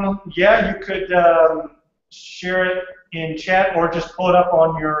 Yeah, you could share it in chat or just pull it up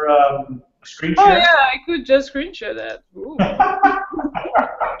on your screen share. Oh yeah, I could just screen share that. Ooh.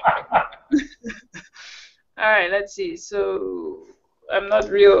 All right, let's see. So I'm not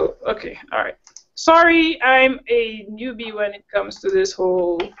real. Okay, all right. Sorry, I'm a newbie when it comes to this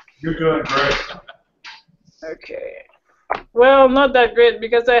whole. You're doing great. Okay. Well, not that great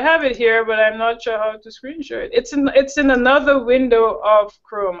because I have it here, but I'm not sure how to screen share it. It's in another window of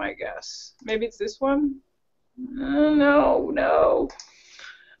Chrome, I guess. Maybe it's this one. No.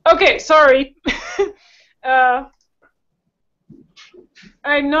 Okay, sorry. I'm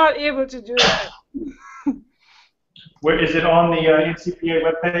not able to do that. Where is it on the NCPA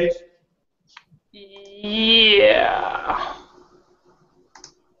webpage? Yeah.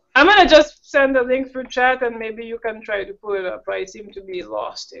 I'm gonna just send a link through chat, and maybe you can try to pull it up. I seem to be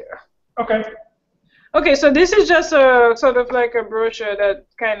lost here. Okay. Okay, so this is just a sort of like a brochure that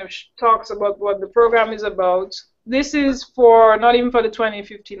kind of talks about what the program is about. This is for not even for the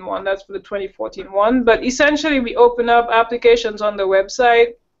 2015 one, that's for the 2014 one. But essentially, we open up applications on the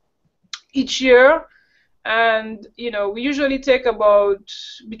website each year, and we usually take about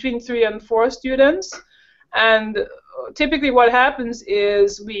between 3 and 4 students. And typically what happens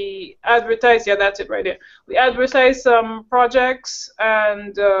is we advertise, yeah, that's it right there. We advertise some projects,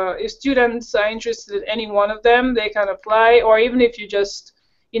 and if students are interested in any one of them, they can apply. Or even if you just,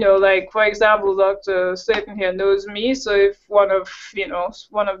 like for example, Dr. Slayton here knows me, so if one of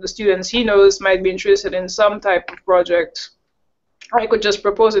the students he knows might be interested in some type of project, I could just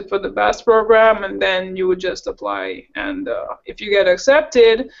propose it for the BAS program, and then you would just apply. And if you get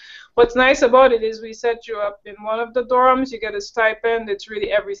accepted, what's nice about it is we set you up in one of the dorms, you get a stipend, it's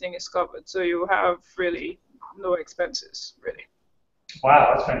really everything is covered. So you have really no expenses, really.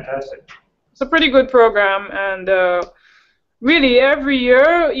 Wow, that's fantastic. It's a pretty good program, and really every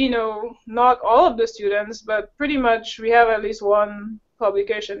year, not all of the students, but pretty much we have at least one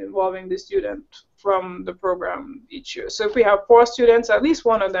publication involving the student from the program each year. So if we have 4 students, at least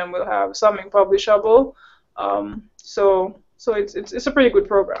one of them will have something publishable. So it's a pretty good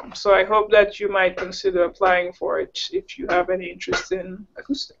program. So I hope that you might consider applying for it if you have any interest in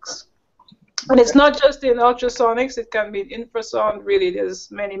acoustics. And it's not just in ultrasonics, it can be in infrasound. Really,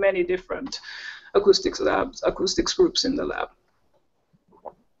 there's many different acoustics labs, acoustics groups in the lab.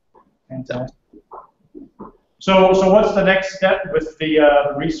 Fantastic. So what's the next step with the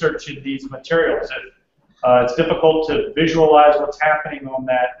research in these materials? It's difficult to visualize what's happening on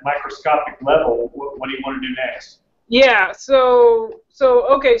that microscopic level. What do you want to do next? Yeah, so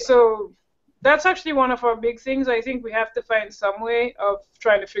that's actually one of our big things. I think we have to find some way of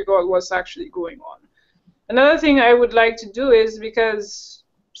trying to figure out what's actually going on. Another thing I would like to do is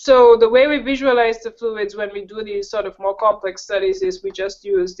so the way we visualize the fluids when we do these sort of more complex studies is we just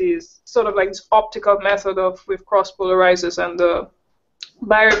use these sort of like this optical method with cross polarizers and the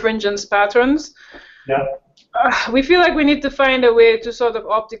birefringence patterns. Yeah. We feel like we need to find a way to sort of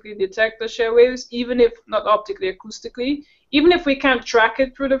optically detect the shear waves, even if not optically, acoustically, even if we can't track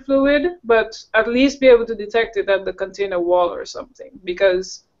it through the fluid, but at least be able to detect it at the container wall or something.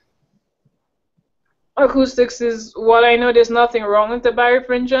 Because acoustics is what I know. There's nothing wrong with the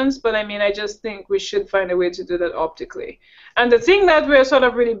birefringence, but I mean, I just think we should find a way to do that optically. And the thing that we're sort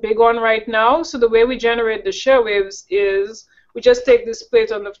of really big on right now, so the way we generate the shear waves is we just take this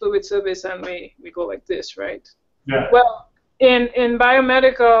plate on the fluid surface and we go like this, right? Yeah. Well, in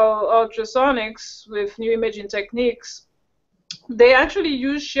biomedical ultrasonics with new imaging techniques, they actually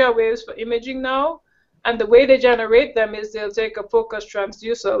use shear waves for imaging now, and the way they generate them is they'll take a focus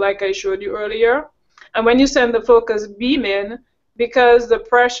transducer, like I showed you earlier, and when you send the focus beam in, because the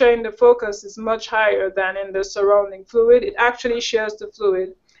pressure in the focus is much higher than in the surrounding fluid, it actually shears the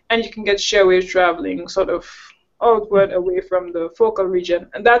fluid, and you can get shear waves traveling sort of outward away from the focal region.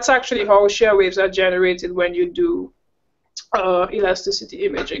 And that's actually how shear waves are generated when you do elasticity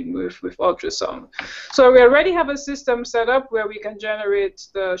imaging with ultrasound. So we already have a system set up where we can generate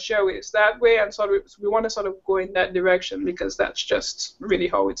the shear waves that way, and sort of we want to sort of go in that direction because that's just really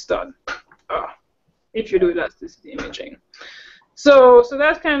how it's done if you do elasticity imaging. So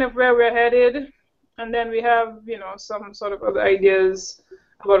that's kind of where we're headed, and then we have some sort of other ideas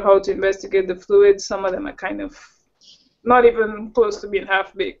about how to investigate the fluids. Some of them are kind of not even close to being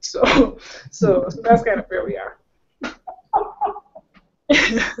half-baked, so that's kind of where we are.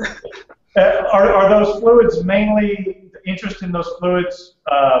 Are those fluids mainly, the interest in those fluids,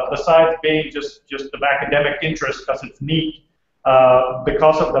 besides being just of academic interest because it's neat,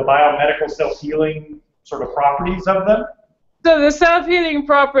 because of the biomedical self-healing sort of properties of them? So the self-healing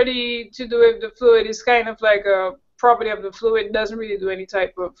property to do with the fluid is kind of like a property of the fluid. It doesn't really do any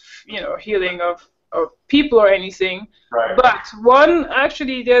type of healing of people or anything. Right. But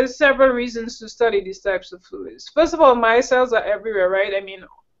actually, there's several reasons to study these types of fluids. First of all, micelles are everywhere, right? I mean,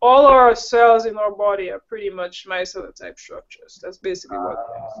 all our cells in our body are pretty much micellar type structures. That's basically what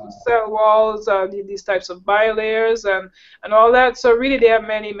they are. So cell walls are these types of bilayers and all that. So really, they have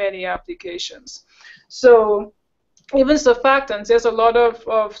many, many applications. So even surfactants, there's a lot of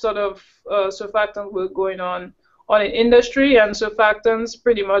surfactant work going on in industry, and surfactants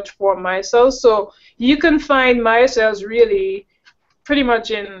pretty much form micelles. So you can find micelles really pretty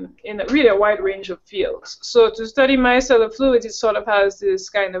much in really a wide range of fields. So to study micellar fluids, it sort of has this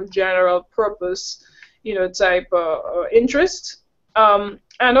kind of general purpose, type interest.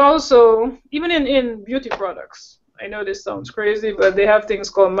 And also, even in beauty products. I know this sounds crazy, but they have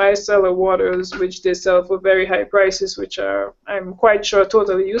things called micellar waters, which they sell for very high prices, which are, I'm quite sure,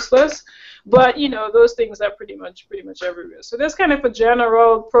 totally useless. But those things are pretty much everywhere. So there's kind of a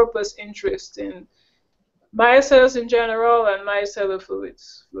general purpose interest in micelles in general and micellar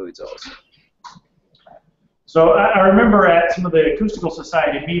fluids also. So I remember at some of the Acoustical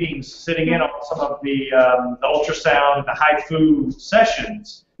Society meetings, sitting in on some of the ultrasound, the HIFU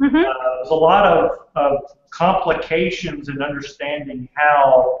sessions. Mm-hmm. There's a lot of complications in understanding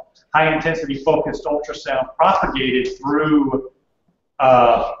how high-intensity focused ultrasound propagated through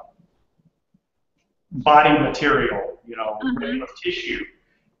body material, Mm-hmm. tissue.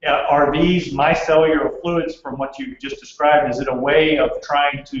 Are these micellar fluids, from what you just described, is it a way of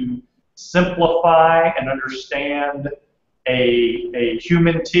trying to simplify and understand a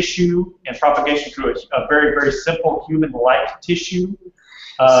human tissue and propagation through a very, very simple human-like tissue?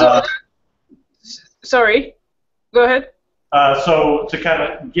 Sorry, go ahead. So to kind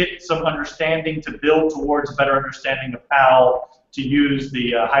of get some understanding, to build towards a better understanding of how to use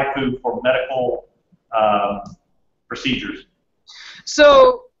the HIFU for medical procedures.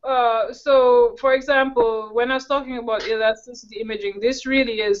 So for example, when I was talking about elasticity imaging, this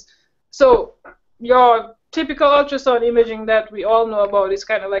really is, so your typical ultrasound imaging that we all know about is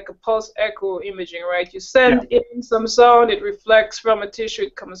kind of like a pulse echo imaging, right? You send in some sound, it reflects from a tissue,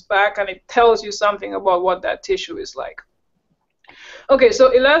 it comes back, and it tells you something about what that tissue is like. Okay,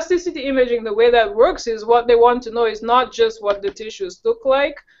 so elasticity imaging, the way that works is what they want to know is not just what the tissues look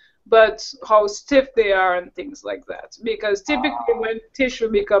like, but how stiff they are and things like that. Because typically when tissue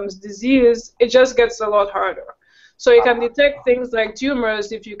becomes diseased, it just gets a lot harder. So you can detect things like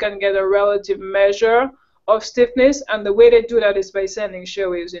tumors if you can get a relative measure of stiffness, and the way they do that is by sending shear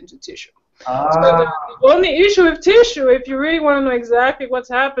waves into tissue. So the only issue with tissue, if you really want to know exactly what's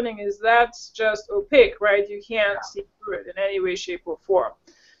happening, is that's just opaque, right? You can't see through it in any way, shape, or form.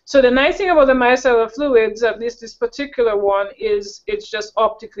 So the nice thing about the micellar fluids, at least this particular one, is it's just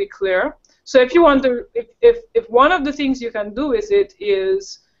optically clear. So if you want to, if one of the things you can do with it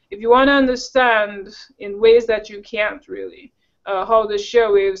is, if you want to understand in ways that you can't really, how the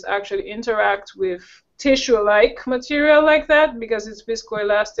shear waves actually interact with tissue-like material like that, because it's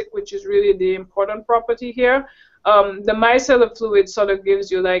viscoelastic, which is really the important property here. The micellar fluid sort of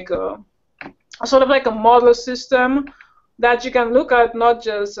gives you like a sort of like a model system that you can look at not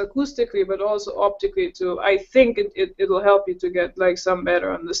just acoustically but also optically too. I think it'll help you to get like some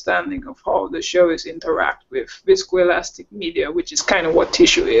better understanding of how the shear waves interact with viscoelastic media, which is kind of what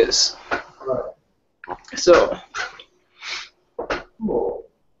tissue is. Right. So. Cool.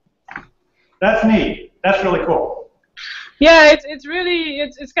 That's neat. That's really cool. Yeah, it's really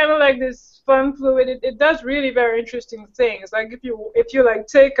it's kind of like this fun fluid. It does really very interesting things. Like if you like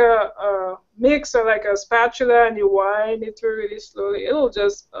take a mix or like a spatula and you wind it through really slowly, it'll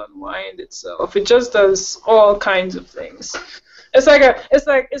just unwind itself. It just does all kinds of things. It's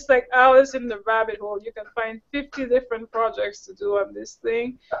like Alice in the rabbit hole. You can find 50 different projects to do on this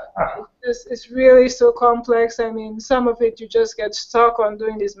thing. It's really so complex. I mean, some of it you just get stuck on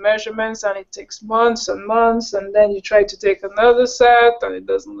doing these measurements, and it takes months and months, and then you try to take another set, and it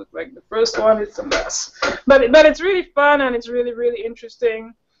doesn't look like the first one. It's a mess. But it's really fun, and it's really, really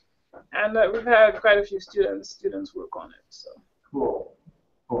interesting. And we've had quite a few students work on it. So Cool.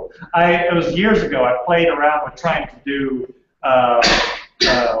 Cool. It was years ago. I played around with trying to do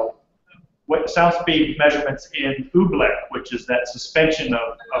what sound speed measurements in oobleck, which is that suspension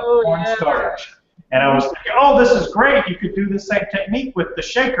of cornstarch. And I was thinking, oh, this is great. You could do the same technique with the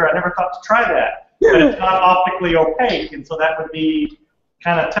shaker. I never thought to try that. But it's not optically opaque, and so that would be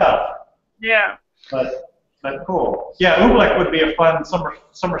kind of tough. Yeah. But cool. Yeah, oobleck would be a fun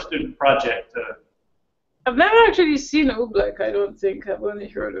summer student project. I've never actually seen oobleck. I don't think. I've only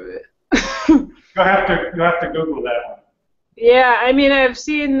heard of it. You'll have to Google that one. Yeah, I mean, I've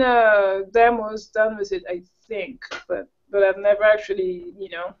seen demos done with it, I think, but I've never actually,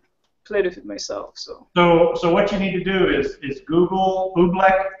 played with it myself. So what you need to do is Google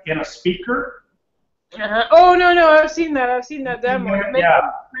oobleck in a speaker. Oh no, I've seen that demo.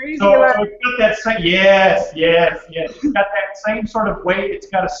 Yeah. Crazy So it's got that same. Yes. It's got that same sort of weight. It's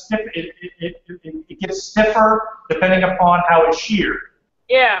got a stiff. It gets stiffer depending upon how it's sheared.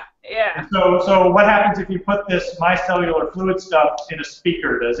 Yeah. So what happens if you put this micellar fluid stuff in a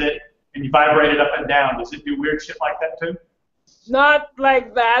speaker? And you vibrate it up and down? Does it do weird shit like that too? Not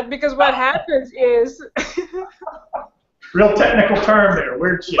like that, because what happens is. Real technical term there,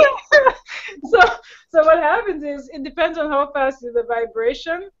 weird shit. So what happens is it depends on how fast is the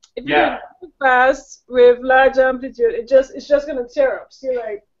vibration. If you do it too fast with large amplitude, it's just gonna tear up. See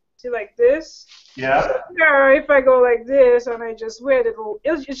like this. Yeah. So here, if I go like this and I just wait,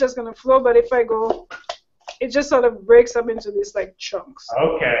 it's just gonna flow. But if I go, it just sort of breaks up into these like chunks.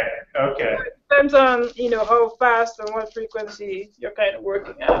 Okay. So it depends on how fast and what frequency you're kind of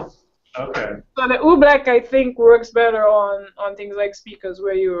working at. Okay. So the oobleck, I think, works better on things like speakers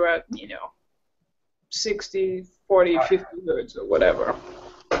where you're at 60, 40, 50 hertz or whatever.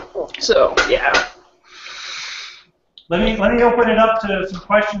 So yeah. Let me open it up to some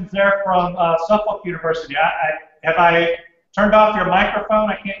questions there from Suffolk University. Have I turned off your microphone?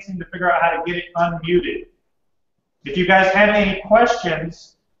 I can't seem to figure out how to get it unmuted. If you guys have any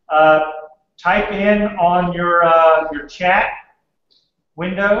questions, type in on your chat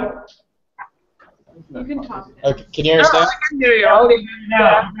window. You can talk. Okay, can you understand? I can hear you. I'll leave you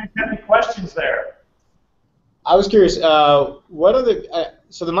now. If you guys have any questions there? I was curious. What are the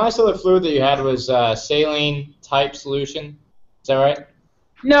so the micellar fluid that you had was saline type solution? Is that right?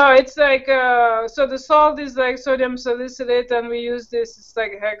 No, it's like so the salt is like sodium salicylate, and we use this. It's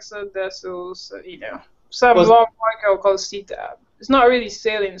like hexadecyltrimethylammonium, some long molecule called CTAB. It's not really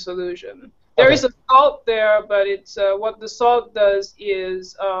saline solution. There is a salt there, but it's what the salt does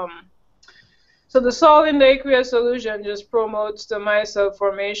is so the salt in the aqueous solution just promotes the micelle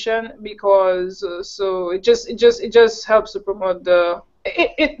formation because so it just helps to promote the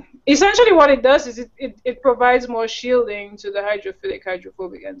essentially what it does is it provides more shielding to the hydrophilic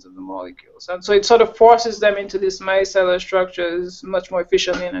hydrophobic ends of the molecules, and so it sort of forces them into these micellar structures much more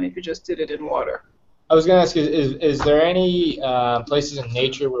efficiently than if you just did it in water. I was going to ask you, is there any places in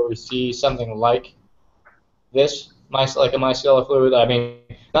nature where we see something like this, like a micellar fluid? I mean,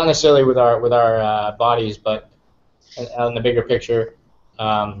 not necessarily with our bodies, but in the bigger picture,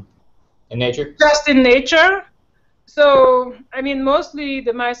 in nature. Just in nature. So, I mean, mostly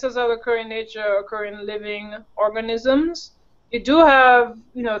the micelles that occur in nature occur in living organisms. You do have,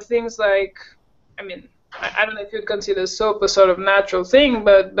 things like, I mean, I don't know if you'd consider soap a sort of natural thing,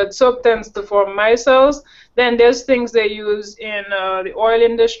 but soap tends to form micelles. Then there's things they use in the oil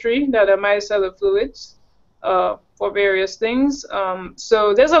industry that are micellar fluids for various things.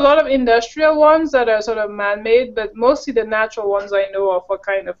 So there's a lot of industrial ones that are sort of man-made, but mostly the natural ones I know of are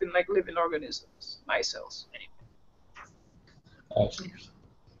kind of in like living organisms, micelles.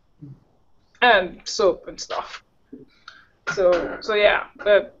 And soap and stuff. So yeah,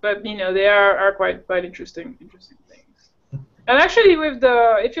 but they are quite interesting things. And actually,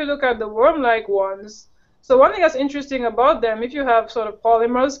 if you look at the worm-like ones, so one thing that's interesting about them, if you have sort of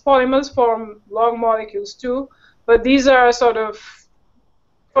polymers form long molecules too, but these are sort of,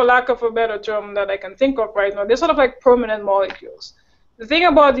 for lack of a better term that I can think of right now, they're sort of like permanent molecules. The thing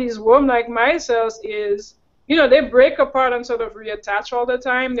about these worm-like micelles is, you know, they break apart and sort of reattach all the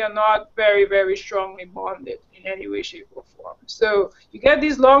time. They're not very, very strongly bonded in any way, shape, or form. So you get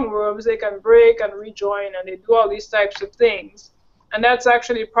these long worms, they can break and rejoin, and they do all these types of things. And that's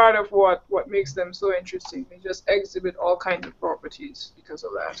actually part of what makes them so interesting. They just exhibit all kinds of properties because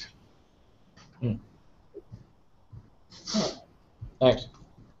of that. Thanks.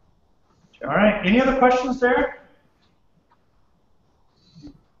 All right. Any other questions there?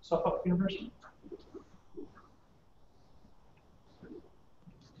 Suffolk University?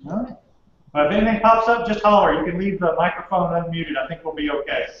 All right. Well, if anything pops up, just holler. You can leave the microphone unmuted. I think we'll be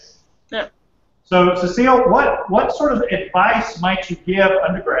okay. Yeah. So, Cecile, what sort of advice might you give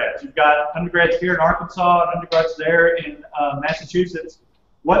undergrads? You've got undergrads here in Arkansas and undergrads there in Massachusetts.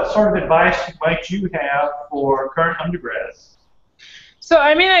 What sort of advice might you have for current undergrads? So,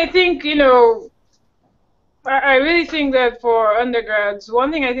 I mean, I think, you know, I really think that for undergrads,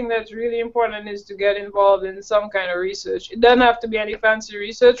 one thing I think that's really important is to get involved in some kind of research. It doesn't have to be any fancy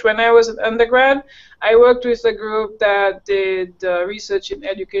research. When I was an undergrad, I worked with a group that did research in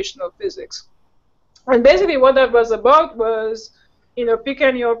educational physics. And basically what that was about was, you know, pick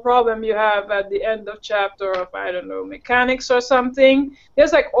any old problem you have at the end of chapter of, I don't know, mechanics or something.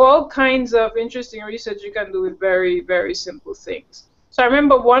 There's like all kinds of interesting research you can do with very, very simple things. So I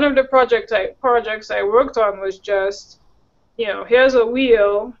remember one of the projects I worked on was just, you know, here's a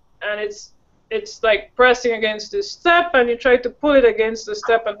wheel, and it's like pressing against this step, and you try to pull it against the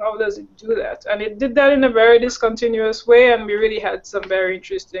step, and how does it do that? And it did that in a very discontinuous way, and we really had some very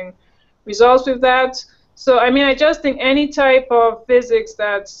interesting results with that. So I mean, I just think any type of physics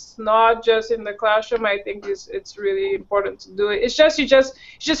that's not just in the classroom, I think it's really important to do it. It's just you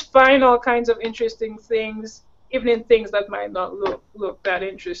just find all kinds of interesting things, even in things that might not look that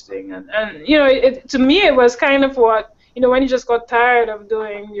interesting. And you know, to me, it was kind of what, you know, when you just got tired of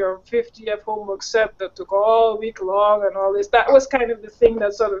doing your 50th homework set that took all week long and all this, that was kind of the thing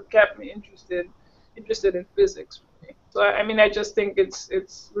that sort of kept me interested in physics. So I mean, I just think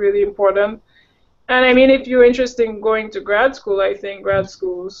it's really important. And I mean, if you're interested in going to grad school, I think grad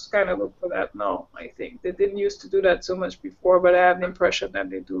schools kind of look for that now. I think they didn't used to do that so much before, but I have the impression that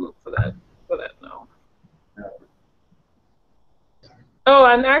they do look for that now. Oh,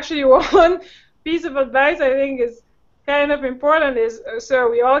 and actually one piece of advice I think is kind of important is, so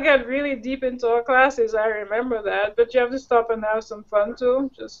we all get really deep into our classes, I remember that, but you have to stop and have some fun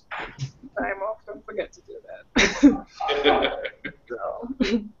too. Just time off, don't forget to do that.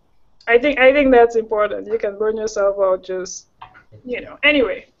 So, I think that's important. You can burn yourself out just, you know,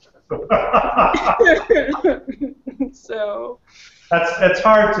 anyway. So That's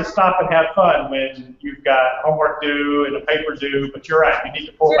hard to stop and have fun when you've got homework due and a paper due, but you're right, you need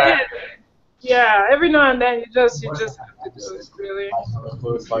to pull back. Yeah, every now and then you just have to do it, really.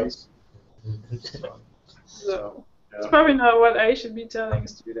 So it's probably not what I should be telling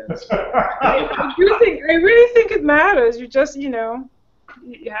students. I really think it matters. You just, you know,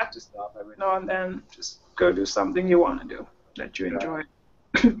 you have to stop every now and then, just go do something you want to do that you enjoy.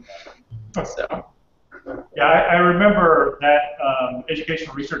 So. Yeah, I remember that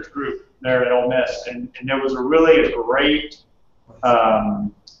educational research group there at Ole Miss, and there was a really great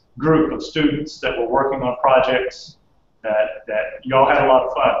group of students that were working on projects that you all had a lot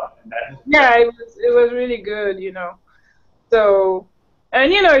of fun. And yeah, it was really good, you know. So,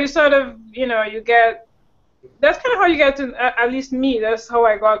 and you know, you sort of, you know, you get, that's kind of how you get to, at least me, that's how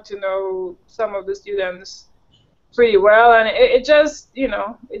I got to know some of the students pretty well, and it just, you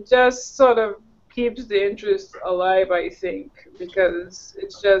know, it just sort of keeps the interest alive, I think, because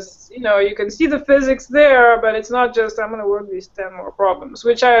it's just, you know, you can see the physics there, but it's not just, I'm going to work these 10 more problems,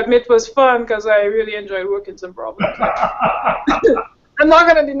 which I admit was fun because I really enjoyed working some problems. I'm not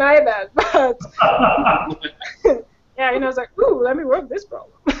going to deny that, but yeah, you know, it's like, ooh, let me work this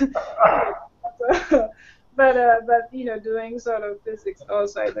problem. But you know, doing sort of physics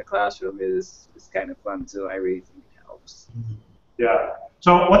outside the classroom is kind of fun too. I really think it helps. Yeah.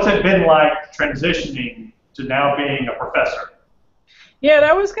 So what's it been like transitioning to now being a professor? Yeah,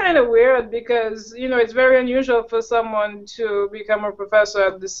 that was kind of weird because, you know, it's very unusual for someone to become a professor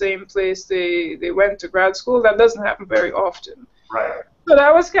at the same place they went to grad school. That doesn't happen very often. Right. So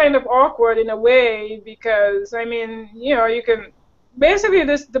that was kind of awkward in a way because, I mean, you know, you can basically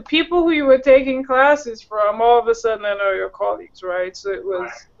the people who you were taking classes from all of a sudden are your colleagues, right? So it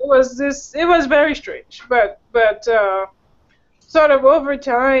was very strange, but sort of over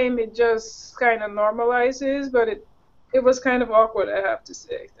time it just kind of normalizes, but it was kind of awkward, I have to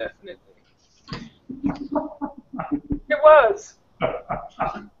say, definitely. It was.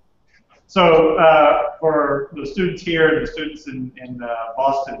 So for the students here and the students in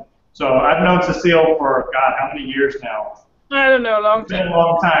Boston, So I've known Cecille for, God, how many years now? I don't know, a long It's been time. a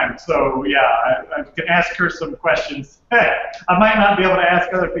long time. So yeah, I can ask her some questions. I might not be able to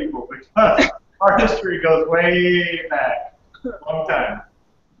ask other people because our history goes way back, long time.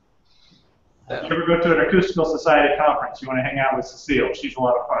 If you ever go to an Acoustical Society conference, you want to hang out with Cecille. She's a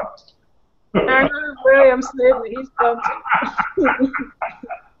lot of fun. I know William Snavely, he's done too.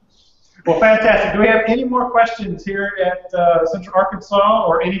 Well, fantastic. Do we have any more questions here at Central Arkansas,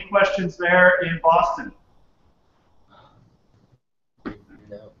 or any questions there in Boston?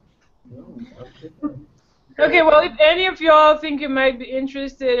 Okay, well, if any of y'all think you might be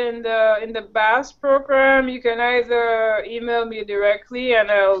interested in the BAS program, you can either email me directly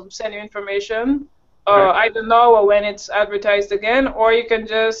and I'll send you information, either now or when it's advertised again, or you can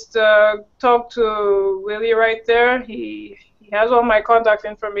just talk to Willie right there. He has all my contact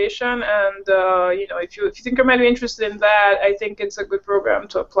information, and you know, if you think you might be interested in that, I think it's a good program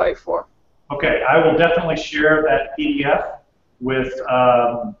to apply for. Okay, I will definitely share that PDF with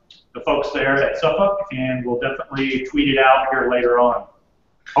the folks there at Suffolk, and we'll definitely tweet it out here later on.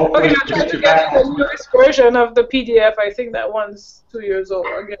 Hopefully, Okay, I'll try to get the newest version of the PDF. I think that one's 2 years old.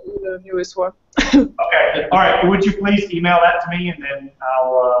 I'll get you the newest one. Okay, all right. Would you please email that to me, and then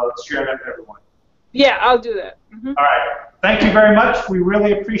I'll share that with everyone. Yeah, I'll do that. All right. Thank you very much. We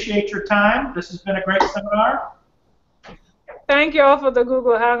really appreciate your time. This has been a great seminar. Thank you all for the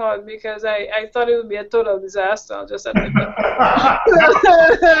Google Hangout, because I thought it would be a total disaster. I'll just admit that.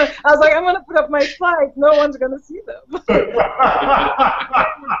 I was like, I'm going to put up my slides. No one's going to see them. It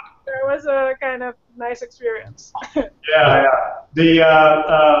was a kind of nice experience. Yeah.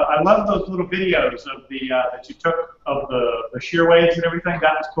 I love those little videos of that you took of the shear waves and everything.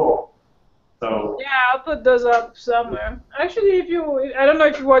 That was cool. So. Yeah, I'll put those up somewhere. Actually, I don't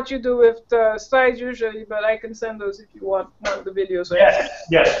know what you do with the slides usually, but I can send those if you want the videos.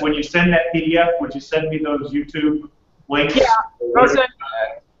 Yes. When you send that PDF, would you send me those YouTube links? Yeah, I'll send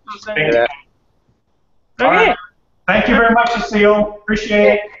you that. Okay. Right. Thank you very much, Cecille.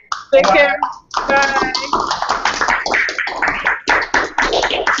 Appreciate it. Take care. Bye.